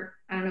 Peter,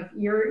 I don't know if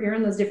you're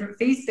in those different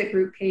Facebook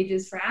group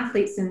pages for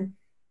athletes and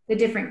the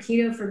different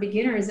keto for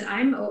beginners, and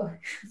I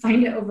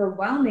find it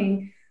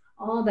overwhelming,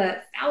 all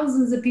the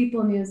thousands of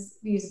people in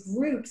these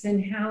groups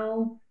and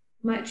how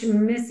much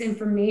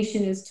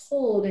misinformation is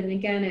told. And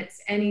again,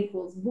 it's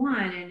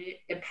N=1 and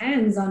it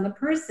depends on the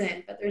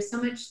person, but there's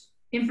so much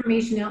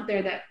information out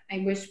there that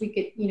I wish we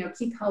could,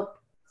 keep help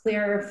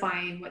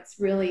clarifying what's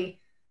really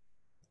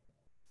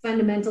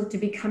fundamental to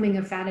becoming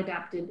a fat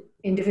adapted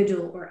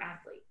individual or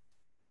athlete.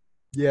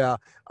 Yeah.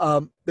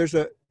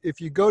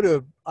 If you go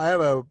to, I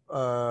have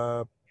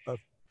a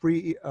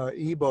free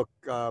ebook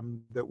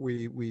that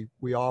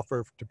we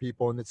offer to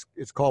people, and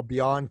it's called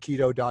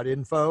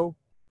beyondketo.info,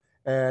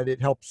 and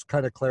it helps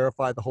kind of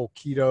clarify the whole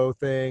keto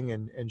thing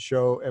and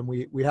show, and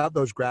we have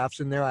those graphs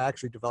in there. I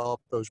actually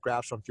developed those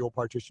graphs on fuel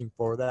partitioning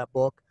for that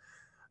book.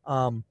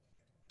 To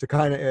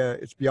kind of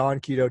it's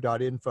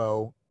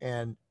beyondketo.info,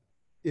 and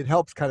it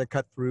helps kind of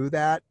cut through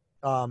that.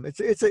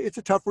 It's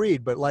a tough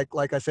read, but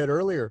like I said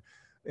earlier,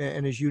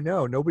 and as you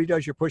know, nobody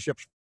does your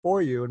push-ups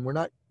for you, and we're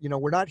not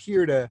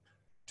here to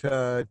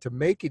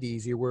make it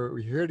easy. We're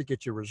here to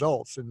get you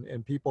results,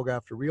 and people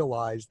have to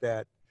realize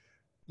that,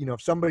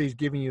 if somebody's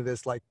giving you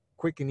this like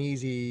quick and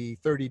easy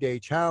 30-day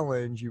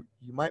challenge, you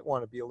might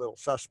want to be a little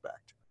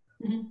suspect.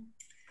 Mm-hmm.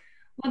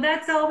 Well,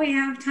 that's all we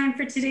have time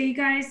for today, you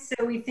guys.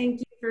 So we thank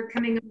you for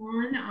coming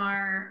on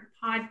our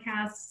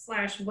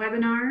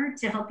podcast/webinar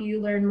to help you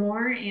learn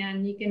more.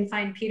 And you can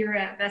find Peter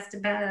at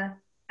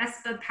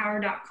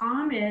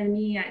vespapower.com and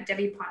me at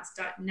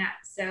debbiepotts.net.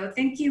 So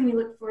thank you. We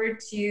look forward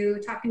to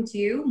talking to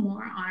you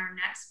more on our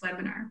next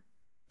webinar.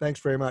 Thanks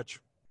very much.